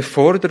doch diese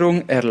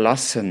Forderung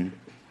erlassen.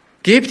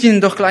 Gebt ihnen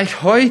doch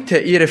gleich heute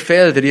ihre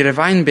Felder, ihre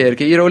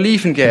Weinberge, ihre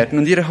Olivengärten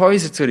und ihre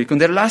Häuser zurück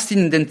und erlasst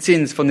ihnen den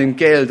Zins von dem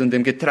Geld und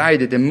dem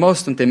Getreide, dem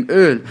Most und dem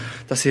Öl,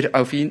 das ihr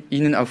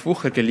ihnen auf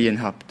Wucher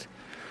geliehen habt.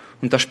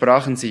 Und da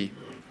sprachen sie,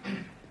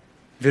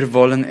 wir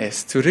wollen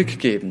es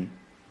zurückgeben.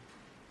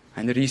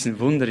 Ein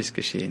Riesenwunder ist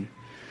geschehen.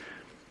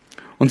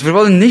 Und wir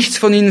wollen nichts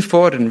von ihnen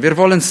fordern. Wir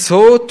wollen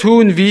so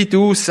tun, wie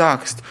du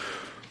sagst.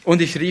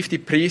 Und ich rief die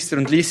Priester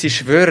und ließ sie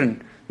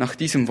schwören, nach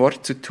diesem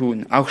Wort zu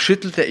tun. Auch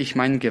schüttelte ich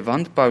meinen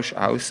Gewandbausch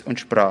aus und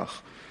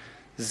sprach,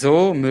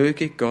 so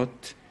möge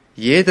Gott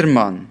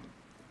jedermann,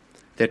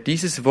 der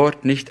dieses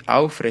Wort nicht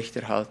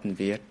aufrechterhalten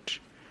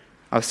wird,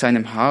 aus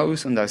seinem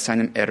Haus und aus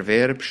seinem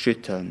Erwerb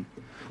schütteln.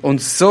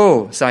 Und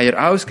so sei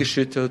er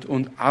ausgeschüttelt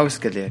und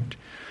ausgeleert.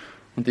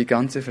 Und die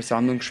ganze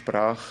Versammlung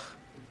sprach,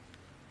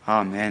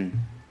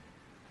 Amen.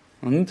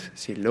 Und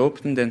sie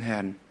lobten den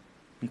Herrn.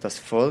 Und das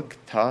Volk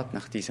tat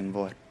nach diesem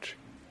Wort.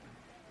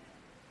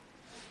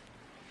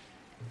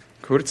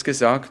 Kurz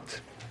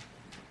gesagt,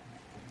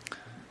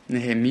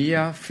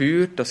 Nehemia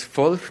führt das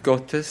Volk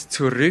Gottes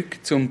zurück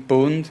zum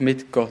Bund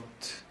mit Gott.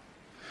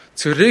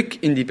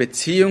 Zurück in die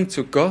Beziehung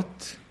zu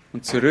Gott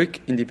und zurück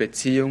in die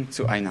Beziehung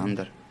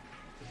zueinander.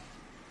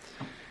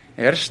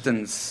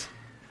 Erstens,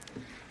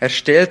 er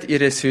stellt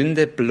ihre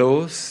Sünde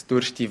bloß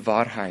durch die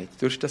Wahrheit,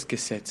 durch das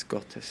Gesetz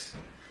Gottes.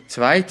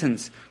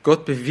 Zweitens,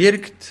 Gott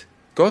bewirkt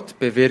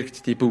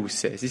die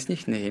Buße. Es ist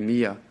nicht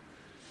Nehemia.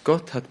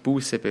 Gott hat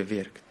Buße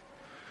bewirkt.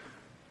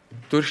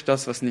 Durch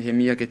das, was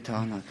Nehemia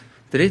getan hat.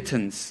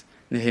 Drittens,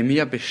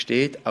 Nehemia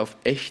besteht auf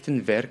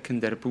echten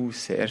Werken der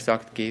Buße. Er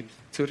sagt, gebt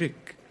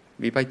zurück.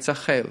 Wie bei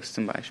Zachäus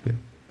zum Beispiel.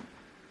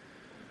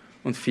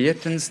 Und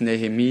viertens,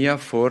 Nehemia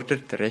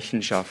fordert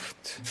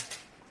Rechenschaft.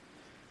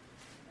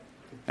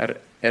 Er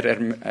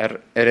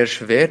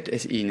erschwert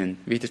es ihnen,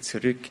 wieder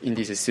zurück in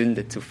diese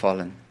Sünde zu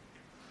fallen.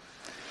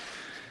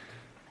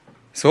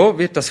 So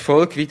wird das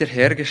Volk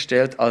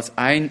wiederhergestellt als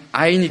ein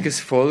einiges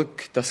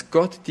Volk, das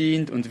Gott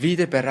dient und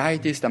wieder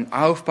bereit ist, am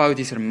Aufbau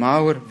dieser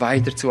Mauer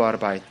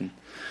weiterzuarbeiten.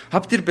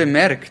 Habt ihr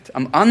bemerkt,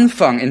 am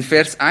Anfang in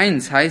Vers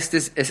 1 heißt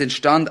es, es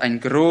entstand ein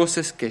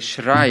großes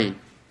Geschrei.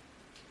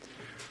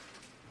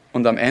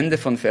 Und am Ende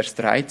von Vers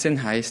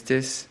 13 heißt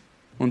es,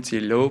 und sie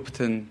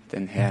lobten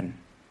den Herrn.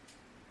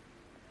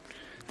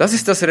 Das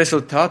ist das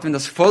Resultat, wenn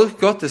das Volk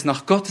Gottes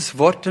nach Gottes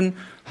Worten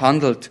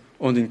handelt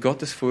und in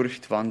Gottes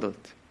Furcht wandelt.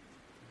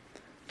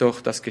 Doch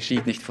das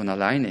geschieht nicht von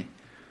alleine.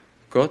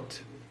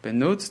 Gott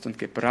benutzt und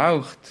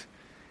gebraucht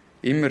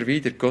immer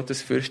wieder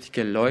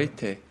gottesfürchtige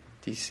Leute,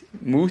 die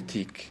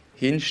mutig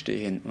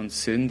hinstehen und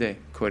Sünde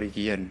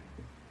korrigieren.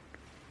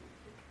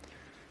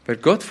 Wer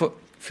Gott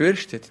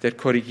fürchtet, der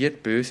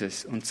korrigiert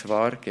Böses, und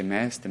zwar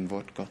gemäß dem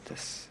Wort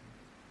Gottes.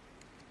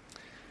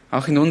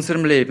 Auch in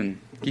unserem Leben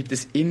gibt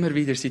es immer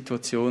wieder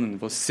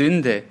Situationen, wo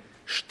Sünde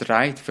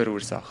Streit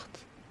verursacht.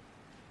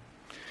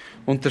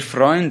 Unter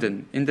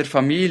Freunden, in der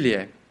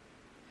Familie,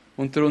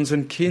 unter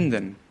unseren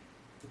Kindern.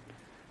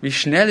 Wie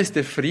schnell ist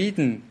der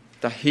Frieden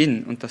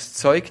dahin und das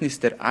Zeugnis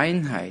der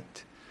Einheit,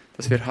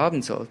 das wir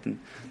haben sollten.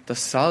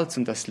 Das Salz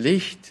und das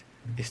Licht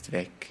ist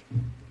weg.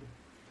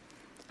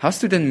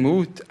 Hast du den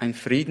Mut, ein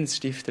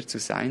Friedensstifter zu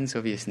sein,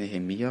 so wie es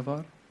Nehemia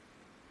war?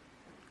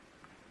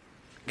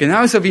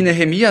 Genauso wie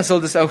Nehemia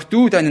solltest auch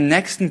du deinen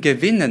Nächsten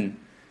gewinnen,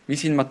 wie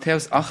es in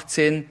Matthäus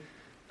 18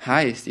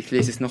 heißt. Ich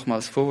lese es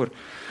nochmals vor.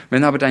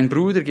 Wenn aber dein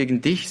Bruder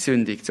gegen dich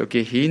sündigt, so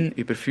geh hin,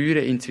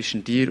 überführe ihn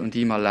zwischen dir und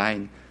ihm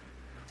allein.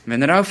 Und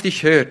wenn er auf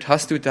dich hört,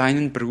 hast du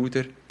deinen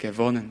Bruder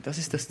gewonnen. Das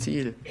ist das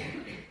Ziel,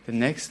 den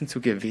Nächsten zu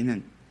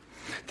gewinnen.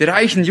 Die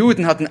reichen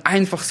Juden hatten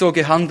einfach so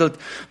gehandelt,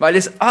 weil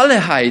es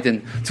alle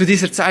Heiden zu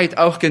dieser Zeit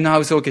auch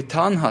genau so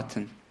getan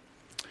hatten.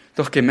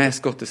 Doch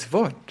gemäß Gottes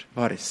Wort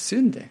war es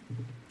Sünde.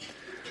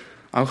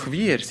 Auch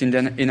wir sind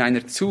in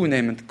einer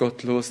zunehmend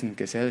gottlosen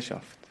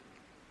Gesellschaft.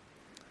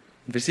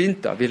 Wir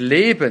sind da, wir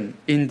leben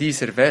in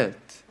dieser Welt.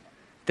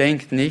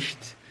 Denkt nicht,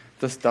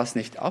 dass das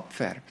nicht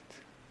abfärbt.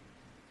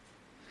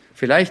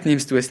 Vielleicht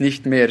nimmst du es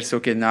nicht mehr so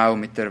genau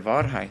mit der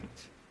Wahrheit.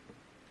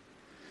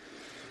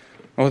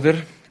 Oder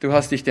Du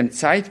hast dich dem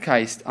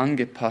Zeitgeist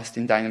angepasst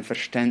in deinem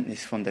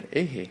Verständnis von der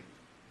Ehe,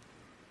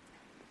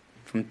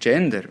 vom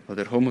Gender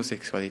oder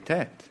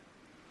Homosexualität.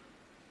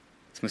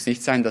 Es muss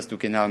nicht sein, dass du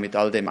genau mit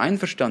all dem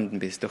einverstanden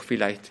bist, doch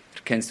vielleicht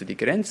erkennst du die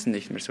Grenzen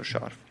nicht mehr so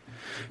scharf.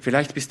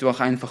 Vielleicht bist du auch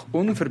einfach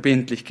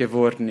unverbindlich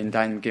geworden in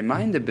deinem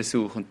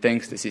Gemeindebesuch und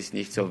denkst, es ist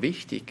nicht so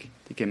wichtig,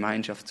 die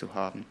Gemeinschaft zu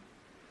haben.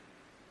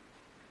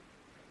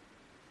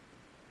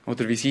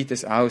 Oder wie sieht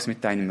es aus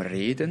mit deinem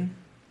Reden?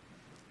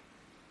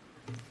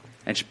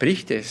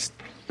 Entspricht es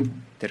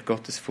der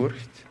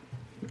Gottesfurcht?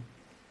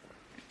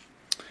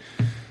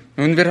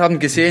 Nun, wir haben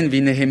gesehen, wie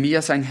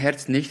Nehemia sein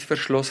Herz nicht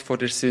verschloss vor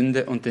der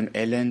Sünde und dem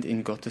Elend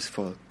in Gottes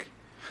Volk.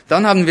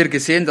 Dann haben wir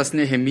gesehen, dass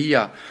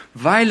Nehemia,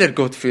 weil er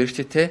Gott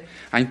fürchtete,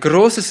 ein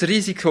großes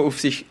Risiko auf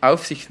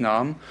sich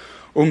nahm,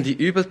 um die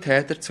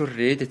Übeltäter zur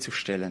Rede zu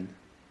stellen.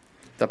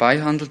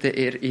 Dabei handelte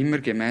er immer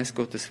gemäß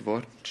Gottes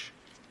Wort,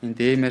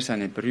 indem er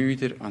seine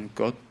Brüder an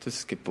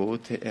Gottes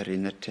Gebote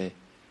erinnerte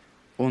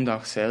und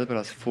auch selber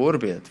als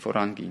Vorbild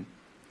voranging.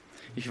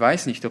 Ich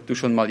weiß nicht, ob du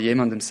schon mal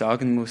jemandem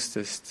sagen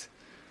musstest,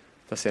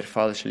 dass er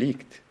falsch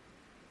liegt.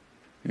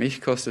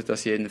 Mich kostet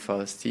das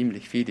jedenfalls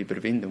ziemlich viel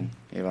Überwindung,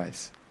 ich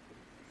weiß.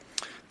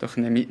 Doch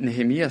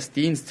Nehemias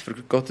Dienst für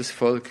Gottes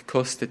Volk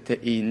kostete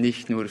ihn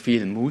nicht nur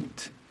viel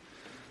Mut,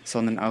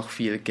 sondern auch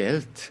viel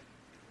Geld,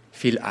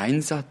 viel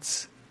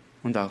Einsatz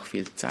und auch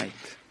viel Zeit.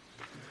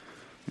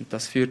 Und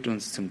das führt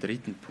uns zum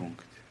dritten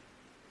Punkt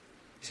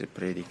dieser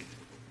Predigt.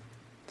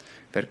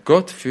 Wer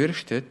Gott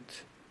fürchtet,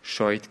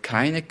 scheut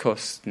keine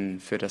Kosten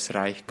für das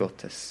Reich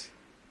Gottes.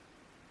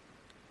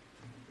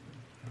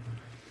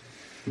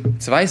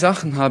 2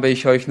 Sachen habe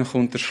ich euch noch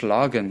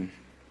unterschlagen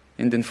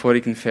in den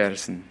vorigen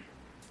Versen.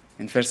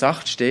 In Vers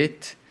 8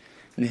 steht,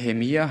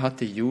 Nehemia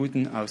hatte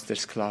Juden aus der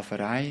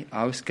Sklaverei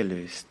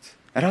ausgelöst.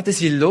 Er hatte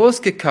sie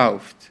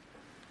losgekauft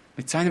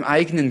mit seinem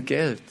eigenen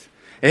Geld.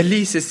 Er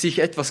ließ es sich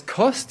etwas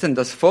kosten,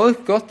 das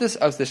Volk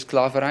Gottes aus der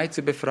Sklaverei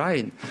zu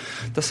befreien.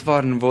 Das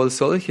waren wohl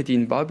solche, die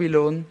in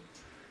Babylon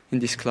in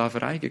die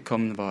Sklaverei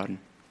gekommen waren.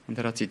 Und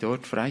er hat sie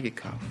dort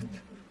freigekauft.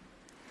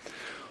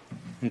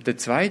 Und das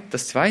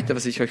Zweite,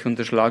 was ich euch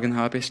unterschlagen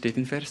habe, steht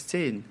in Vers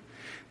 10.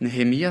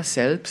 Nehemia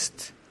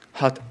selbst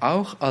hat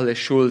auch alle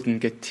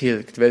Schulden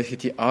getilgt, welche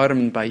die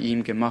Armen bei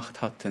ihm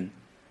gemacht hatten.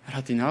 Er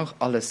hat ihnen auch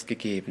alles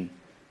gegeben.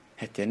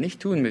 Hätte er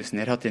nicht tun müssen.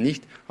 Er hatte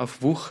nicht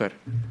auf Wucher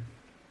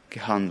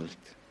gehandelt.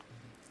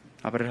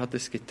 Aber er hat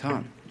es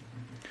getan.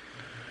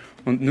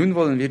 Und nun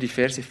wollen wir die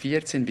Verse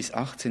 14 bis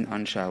 18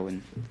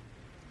 anschauen.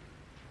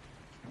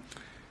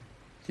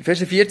 Die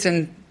Verse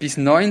 14 bis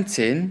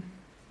 19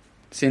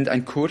 sind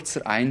ein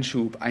kurzer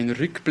Einschub, ein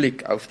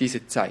Rückblick auf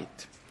diese Zeit.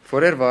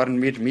 Vorher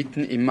waren wir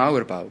mitten im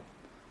Mauerbau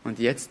und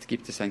jetzt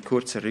gibt es einen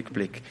kurzen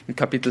Rückblick. In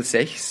Kapitel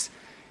 6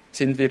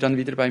 sind wir dann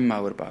wieder beim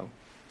Mauerbau.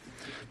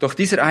 Doch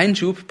dieser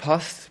Einschub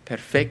passt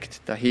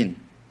perfekt dahin.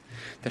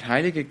 Der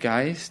Heilige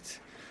Geist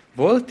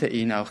wollte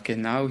ihn auch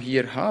genau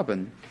hier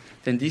haben,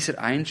 denn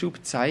dieser Einschub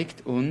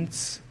zeigt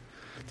uns,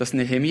 dass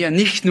Nehemia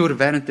nicht nur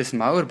während des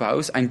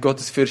Mauerbaus ein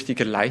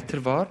gottesfürchtiger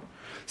Leiter war,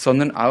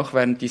 sondern auch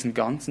während diesen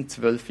ganzen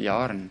 12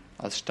 Jahren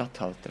als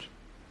Statthalter.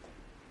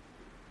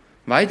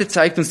 Weiter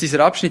zeigt uns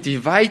dieser Abschnitt,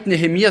 wie weit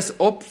Nehemias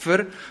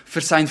Opfer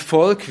für sein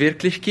Volk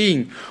wirklich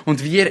ging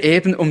und wie er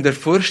eben um der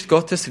Furcht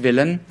Gottes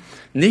willen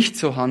nicht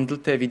so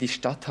handelte wie die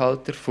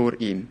Statthalter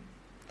vor ihm.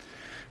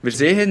 Wir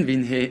sehen, wie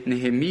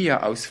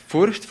Nehemia aus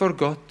Furcht vor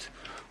Gott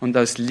und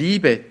aus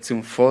Liebe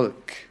zum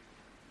Volk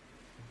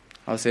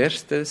als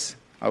erstes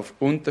auf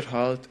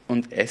Unterhalt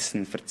und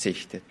Essen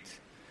verzichtet.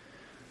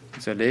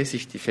 So lese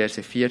ich die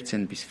Verse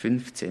 14 bis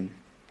 15.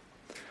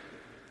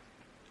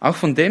 Auch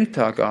von dem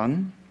Tag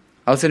an,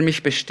 als er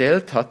mich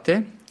bestellt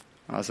hatte,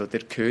 also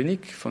der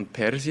König von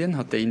Persien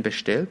hatte ihn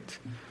bestellt,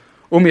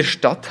 um ihr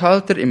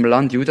Statthalter im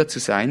Land Juda zu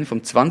sein,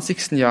 vom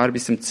 20. Jahr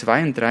bis zum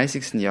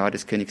 32. Jahr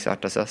des Königs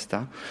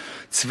Artasasta,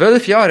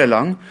 12 Jahre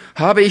lang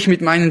habe ich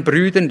mit meinen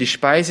Brüdern die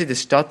Speise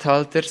des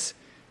Statthalters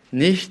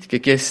nicht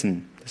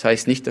gegessen. Das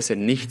heißt nicht, dass er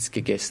nichts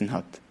gegessen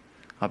hat,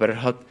 aber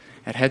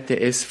er hätte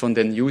es von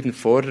den Juden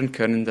fordern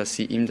können, dass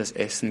sie ihm das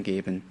Essen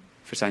geben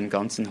für seinen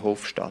ganzen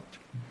Hofstaat.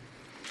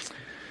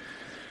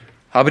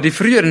 Aber die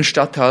früheren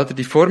Statthalter,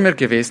 die vor mir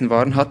gewesen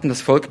waren, hatten das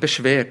Volk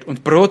beschwert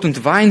und Brot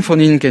und Wein von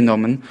ihnen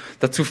genommen,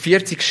 dazu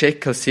 40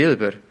 Schekel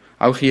Silber.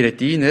 Auch ihre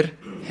Diener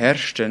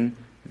herrschten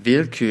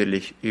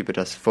willkürlich über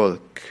das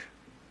Volk.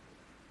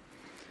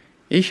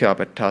 Ich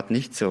aber tat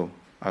nicht so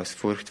aus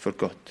Furcht vor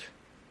Gott.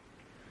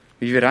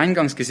 Wie wir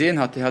eingangs gesehen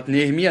hatten, hat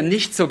Nehemia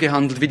nicht so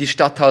gehandelt wie die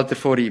Statthalter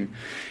vor ihm.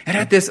 Er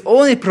hätte es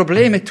ohne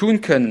Probleme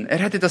tun können. Er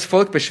hätte das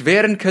Volk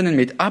beschweren können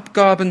mit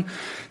Abgaben.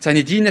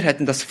 Seine Diener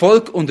hätten das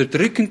Volk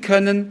unterdrücken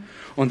können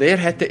und er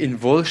hätte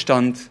in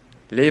Wohlstand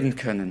leben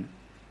können.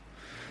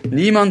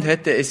 Niemand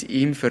hätte es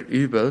ihm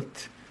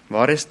verübelt,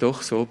 war es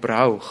doch so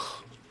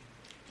Brauch.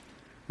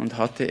 Und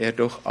hatte er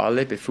doch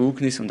alle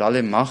Befugnis und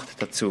alle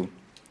Macht dazu.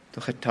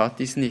 Doch er tat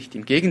dies nicht.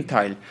 Im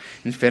Gegenteil,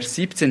 in Vers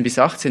 17 bis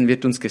 18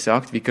 wird uns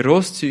gesagt, wie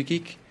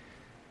großzügig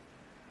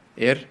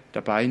er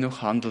dabei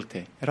noch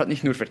handelte. Er hat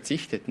nicht nur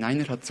verzichtet, nein,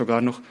 er hat sogar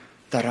noch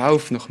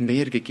darauf noch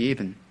mehr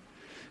gegeben.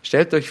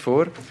 Stellt euch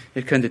vor,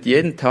 ihr könntet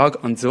jeden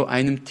Tag an so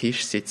einem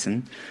Tisch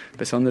sitzen.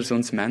 Besonders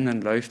uns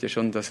Männern läuft ja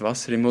schon das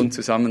Wasser im Mund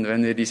zusammen,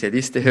 wenn wir diese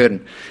Liste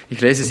hören.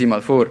 Ich lese sie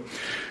mal vor.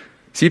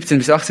 17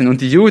 bis 18.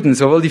 Und die Juden,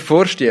 sowohl die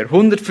Vorsteher,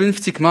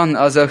 150 Mann,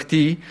 als auch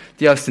die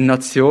aus den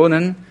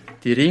Nationen,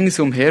 die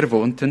ringsumher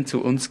wohnten,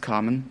 zu uns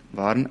kamen,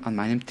 waren an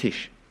meinem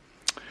Tisch.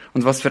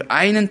 Und was für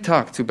einen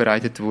Tag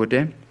zubereitet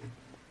wurde,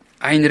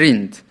 ein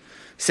Rind,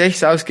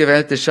 6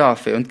 ausgewählte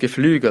Schafe und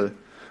Geflügel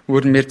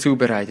wurden mir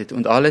zubereitet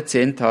und alle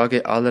 10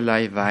 Tage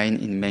allerlei Wein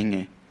in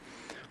Menge.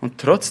 Und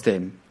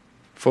trotzdem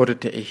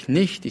forderte ich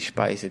nicht die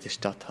Speise des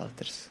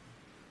Statthalters.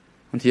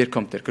 Und hier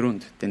kommt der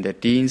Grund, denn der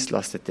Dienst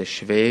lastete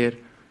schwer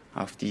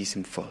auf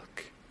diesem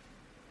Volk.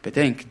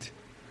 Bedenkt,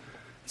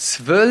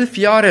 12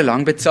 Jahre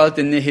lang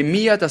bezahlte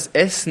Nehemia das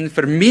Essen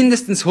für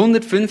mindestens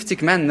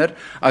 150 Männer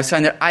aus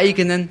seiner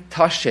eigenen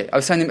Tasche,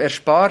 aus seinem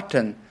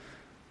Ersparten,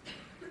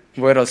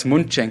 wo er als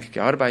Mundschenk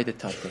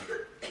gearbeitet hatte.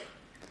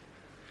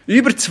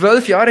 Über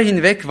 12 Jahre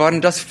hinweg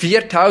waren das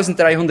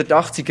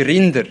 4.380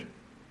 Rinder,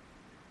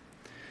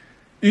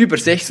 über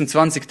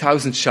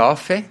 26.000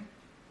 Schafe,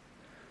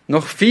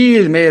 noch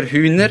viel mehr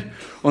Hühner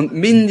und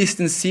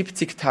mindestens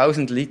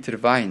 70.000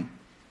 Liter Wein.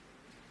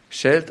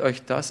 Stellt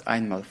euch das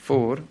einmal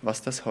vor,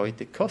 was das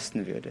heute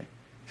kosten würde.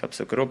 Ich habe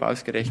so grob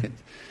ausgerechnet,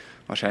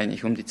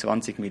 wahrscheinlich um die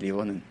 20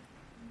 Millionen.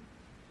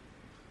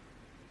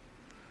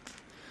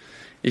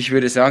 Ich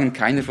würde sagen,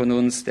 keiner von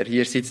uns, der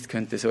hier sitzt,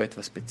 könnte so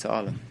etwas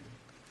bezahlen.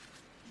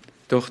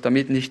 Doch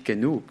damit nicht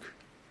genug.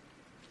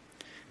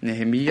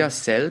 Nehemia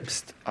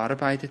selbst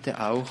arbeitete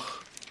auch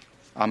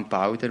am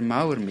Bau der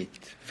Mauer mit.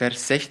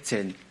 Vers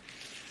 16.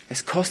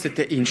 Es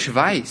kostete ihn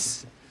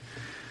Schweiß.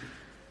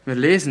 Wir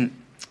lesen,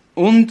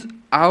 und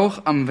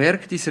auch am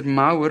Werk dieser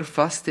Mauer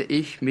fasste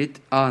ich mit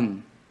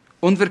an.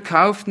 Und wir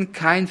kauften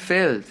kein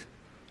Feld.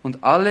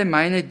 Und alle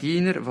meine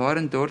Diener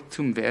waren dort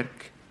zum Werk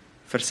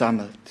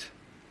versammelt.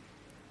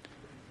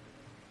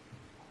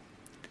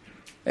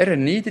 Er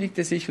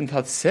erniedrigte sich und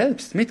hat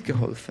selbst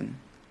mitgeholfen.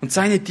 Und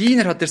seine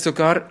Diener hat er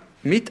sogar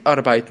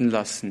mitarbeiten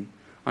lassen,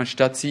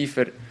 anstatt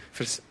er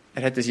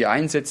hätte sie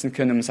einsetzen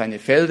können, um seine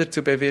Felder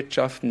zu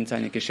bewirtschaften,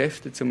 seine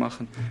Geschäfte zu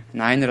machen.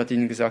 Nein, er hat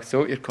ihnen gesagt,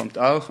 so, ihr kommt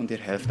auch und ihr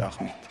helft auch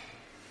mit.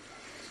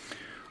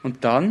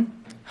 Und dann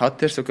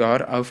hat er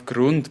sogar auf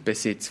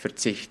Grundbesitz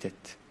verzichtet.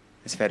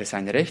 Es wäre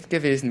sein Recht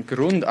gewesen,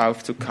 Grund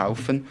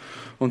aufzukaufen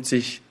und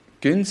sich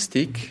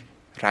günstig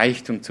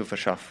Reichtum zu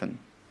verschaffen.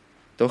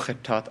 Doch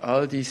er tat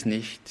all dies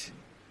nicht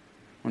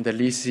und er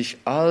ließ sich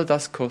all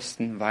das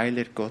kosten, weil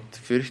er Gott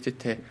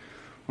fürchtete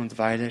und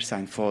weil er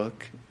sein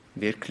Volk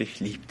wirklich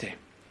liebte.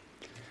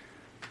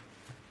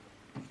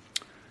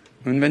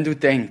 Und wenn du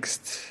denkst,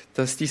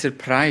 dass dieser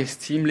Preis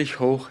ziemlich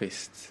hoch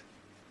ist,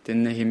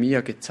 den Nehemia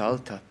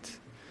gezahlt hat,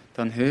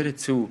 dann höre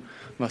zu,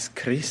 was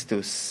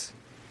Christus,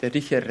 der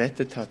dich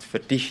errettet hat, für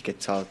dich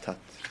gezahlt hat.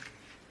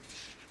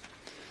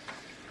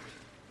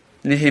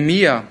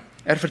 Nehemia,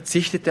 er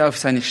verzichtete auf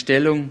seine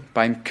Stellung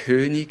beim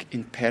König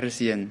in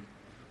Persien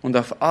und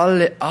auf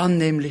alle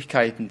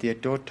Annehmlichkeiten, die er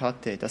dort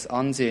hatte, das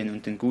Ansehen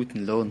und den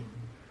guten Lohn.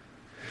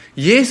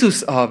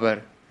 Jesus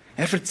aber,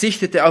 er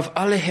verzichtete auf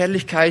alle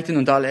Herrlichkeiten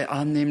und alle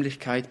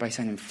Annehmlichkeit bei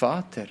seinem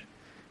Vater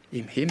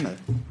im Himmel.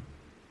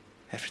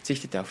 Er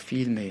verzichtete auf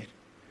viel mehr.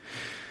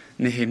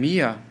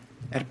 Nehemia,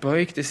 er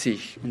beugte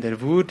sich und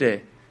er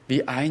wurde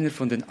wie einer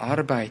von den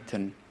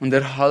Arbeitern und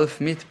er half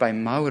mit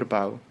beim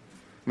Mauerbau,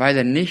 weil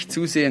er nicht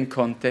zusehen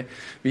konnte,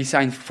 wie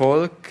sein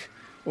Volk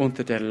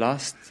unter der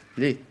Last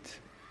litt.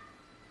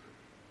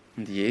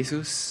 Und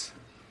Jesus,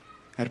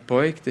 er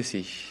beugte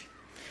sich.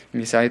 In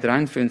Jesaja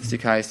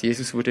 53 heißt,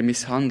 Jesus wurde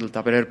misshandelt,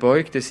 aber er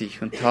beugte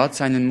sich und tat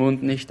seinen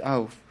Mund nicht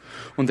auf.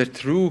 Und er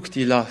trug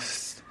die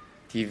Last,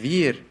 die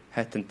wir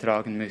hätten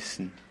tragen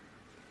müssen.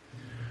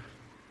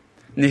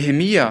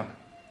 Nehemia,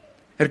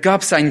 er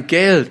gab sein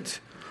Geld,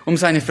 um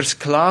seine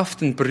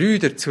versklavten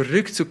Brüder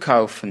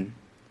zurückzukaufen.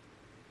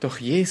 Doch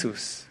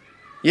Jesus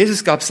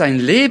gab sein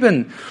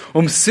Leben,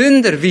 um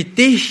Sünder wie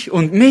dich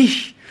und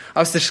mich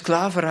aus der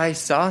Sklaverei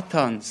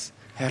Satans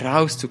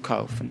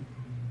herauszukaufen.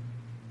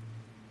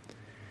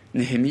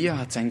 Nehemia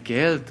hat sein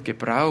Geld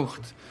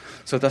gebraucht,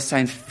 sodass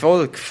sein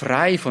Volk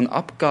frei von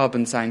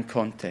Abgaben sein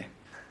konnte.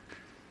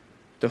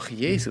 Doch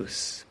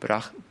Jesus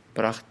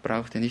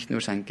brauchte nicht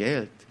nur sein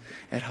Geld,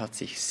 er hat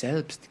sich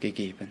selbst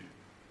gegeben,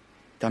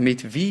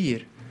 damit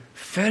wir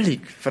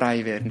völlig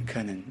frei werden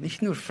können,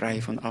 nicht nur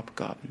frei von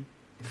Abgaben,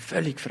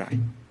 völlig frei.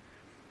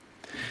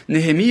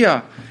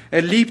 Nehemia,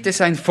 er liebte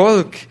sein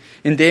Volk,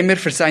 indem er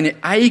für seine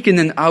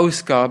eigenen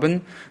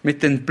Ausgaben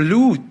mit dem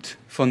Blut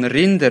von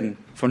Rindern,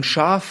 von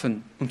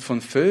Schafen und von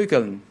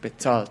Vögeln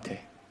bezahlte.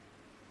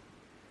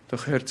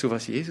 Doch hör zu,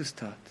 was Jesus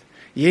tat.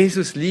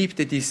 Jesus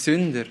liebte die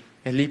Sünder,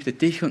 er liebte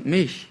dich und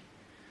mich.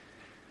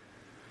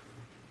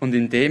 Und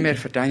indem er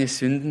für deine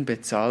Sünden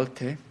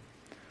bezahlte,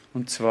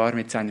 und zwar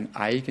mit seinem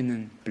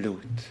eigenen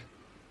Blut.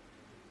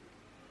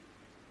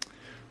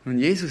 Und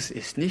Jesus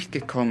ist nicht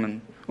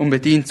gekommen, um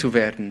bedient zu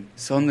werden,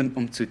 sondern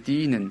um zu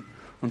dienen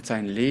und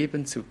sein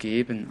Leben zu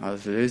geben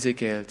als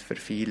Lösegeld für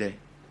viele.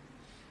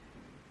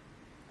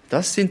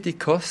 Das sind die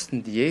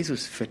Kosten, die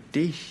Jesus für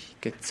dich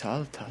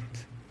gezahlt hat.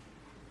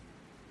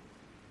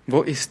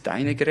 Wo ist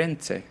deine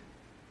Grenze?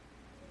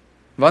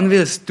 Wann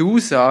willst du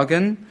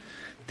sagen,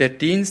 der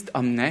Dienst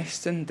am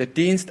Nächsten, der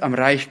Dienst am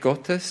Reich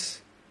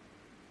Gottes,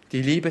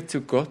 die Liebe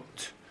zu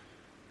Gott,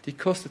 die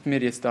kostet mir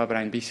jetzt aber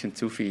ein bisschen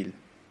zu viel?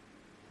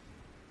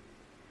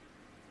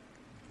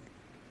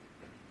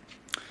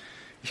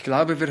 Ich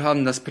glaube, wir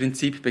haben das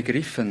Prinzip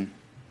begriffen.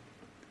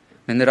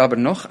 Wenn ihr aber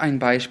noch ein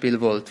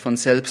Beispiel wollt von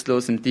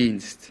selbstlosem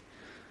Dienst,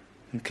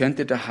 dann könnt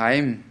ihr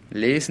daheim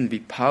lesen, wie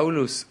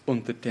Paulus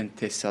unter den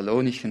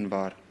Thessalonichern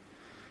war.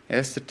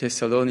 1.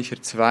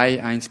 Thessalonicher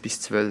 2,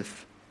 1-12.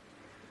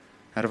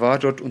 Er war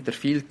dort unter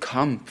viel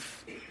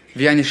Kampf.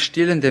 Wie eine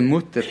stillende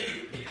Mutter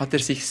hat er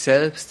sich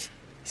selbst,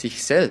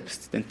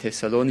 den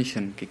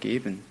Thessalonichern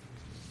gegeben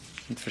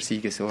und für sie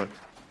gesorgt.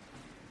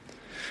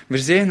 Wir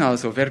sehen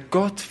also, wer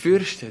Gott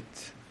fürchtet,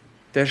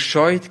 der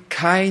scheut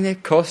keine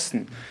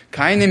Kosten,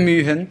 keine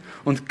Mühen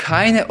und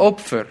keine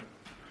Opfer,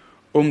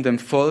 um dem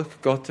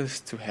Volk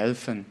Gottes zu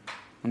helfen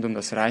und um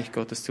das Reich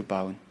Gottes zu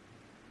bauen.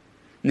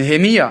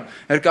 Nehemia,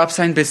 er gab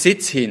seinen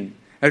Besitz hin,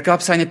 er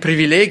gab seine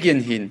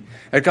Privilegien hin,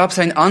 er gab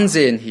sein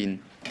Ansehen hin.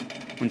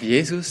 Und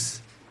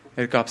Jesus,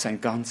 er gab sein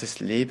ganzes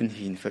Leben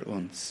hin für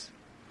uns.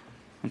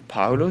 Und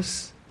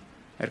Paulus,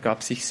 er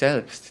gab sich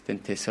selbst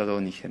den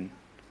Thessalonichern.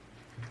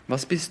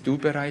 Was bist du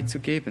bereit zu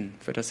geben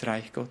für das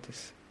Reich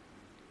Gottes?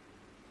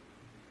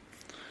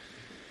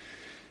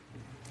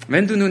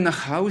 Wenn du nun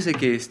nach Hause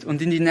gehst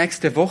und in die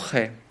nächste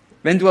Woche,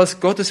 wenn du als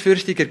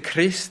gottesfürchtiger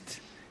Christ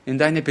in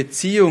deine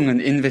Beziehungen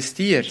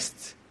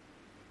investierst,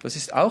 das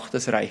ist auch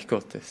das Reich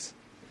Gottes.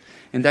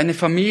 In deine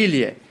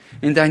Familie,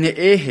 in deine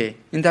Ehe,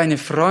 in deine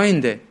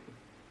Freunde,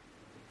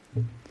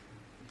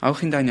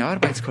 auch in deine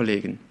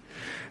Arbeitskollegen.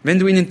 Wenn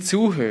du ihnen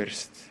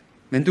zuhörst,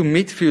 wenn du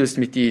mitfühlst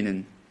mit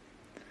ihnen,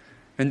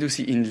 wenn du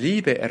sie in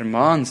Liebe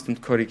ermahnst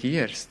und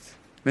korrigierst,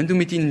 wenn du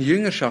mit ihnen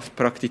Jüngerschaft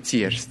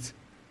praktizierst,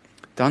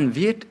 dann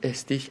wird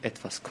es dich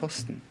etwas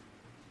kosten.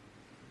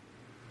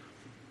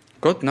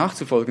 Gott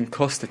nachzufolgen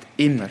kostet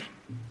immer.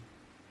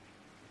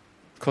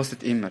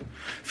 Kostet immer.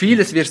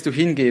 Vieles wirst du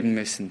hingeben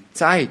müssen.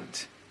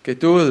 Zeit,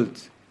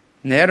 Geduld,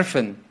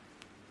 Nerven,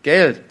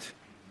 Geld,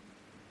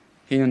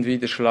 hin und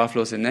wieder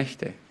schlaflose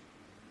Nächte,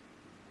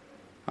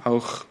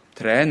 auch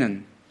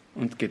Tränen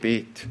und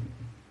Gebet.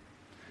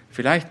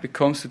 Vielleicht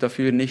bekommst du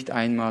dafür nicht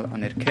einmal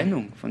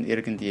Anerkennung von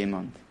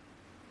irgendjemand.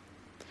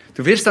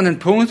 Du wirst an den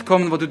Punkt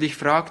kommen, wo du dich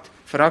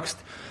fragst,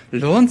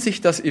 lohnt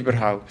sich das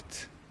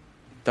überhaupt,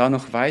 da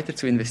noch weiter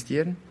zu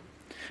investieren?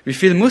 Wie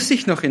viel muss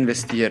ich noch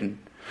investieren?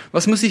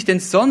 Was muss ich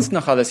denn sonst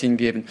noch alles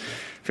hingeben?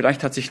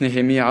 Vielleicht hat sich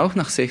Nehemia auch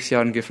nach 6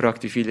 Jahren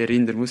gefragt, wie viele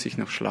Rinder muss ich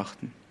noch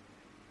schlachten?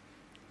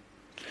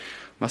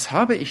 Was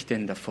habe ich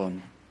denn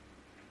davon?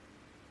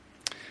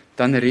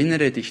 Dann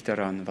erinnere dich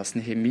daran, was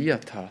Nehemia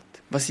tat,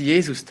 was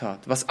Jesus tat,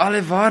 was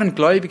alle wahren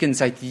Gläubigen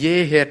seit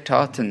jeher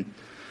taten.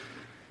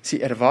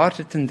 Sie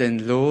erwarteten den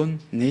Lohn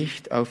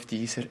nicht auf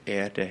dieser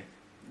Erde,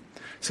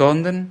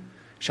 sondern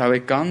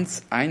schaue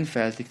ganz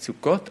einfältig zu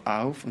Gott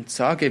auf und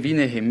sage wie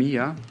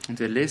Nehemia, und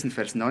wir lesen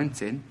Vers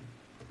 19,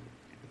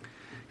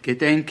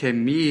 Gedenke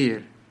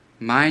mir,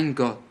 mein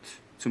Gott,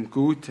 zum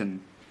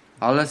Guten,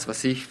 alles,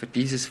 was ich für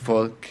dieses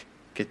Volk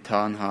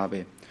getan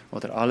habe,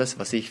 oder alles,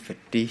 was ich für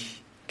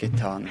dich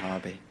getan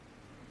habe.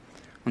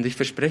 Und ich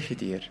verspreche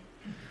dir,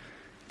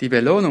 die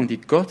Belohnung,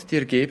 die Gott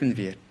dir geben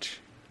wird,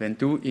 wenn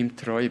du ihm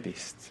treu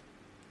bist,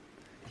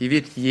 die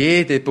wird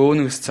jede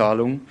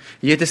Bonuszahlung,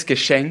 jedes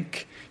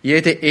Geschenk,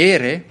 jede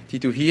Ehre, die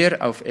du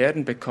hier auf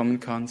Erden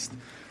bekommen kannst,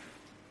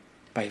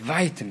 bei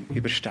weitem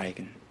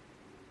übersteigen.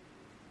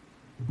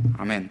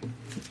 Amen.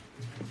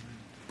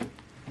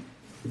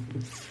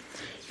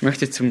 Ich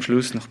möchte zum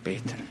Schluss noch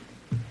beten.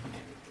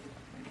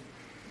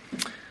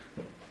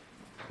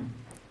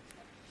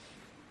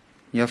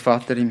 Ja,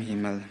 Vater im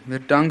Himmel, wir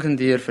danken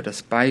dir für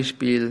das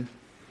Beispiel,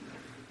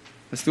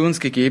 das du uns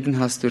gegeben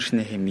hast durch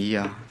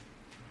Nehemia.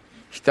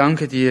 Ich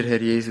danke dir,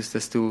 Herr Jesus,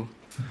 dass du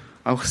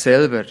auch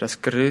selber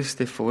das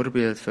größte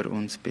Vorbild für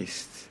uns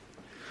bist.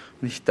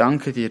 Und ich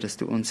danke dir, dass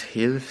du uns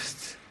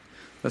hilfst,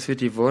 dass wir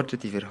die Worte,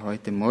 die wir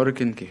heute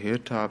Morgen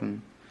gehört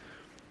haben,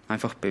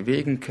 einfach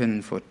bewegen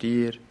können vor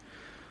dir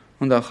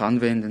und auch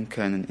anwenden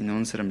können in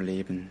unserem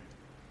Leben.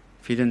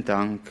 Vielen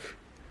Dank,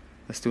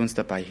 dass du uns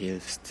dabei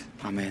hilfst.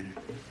 Amen.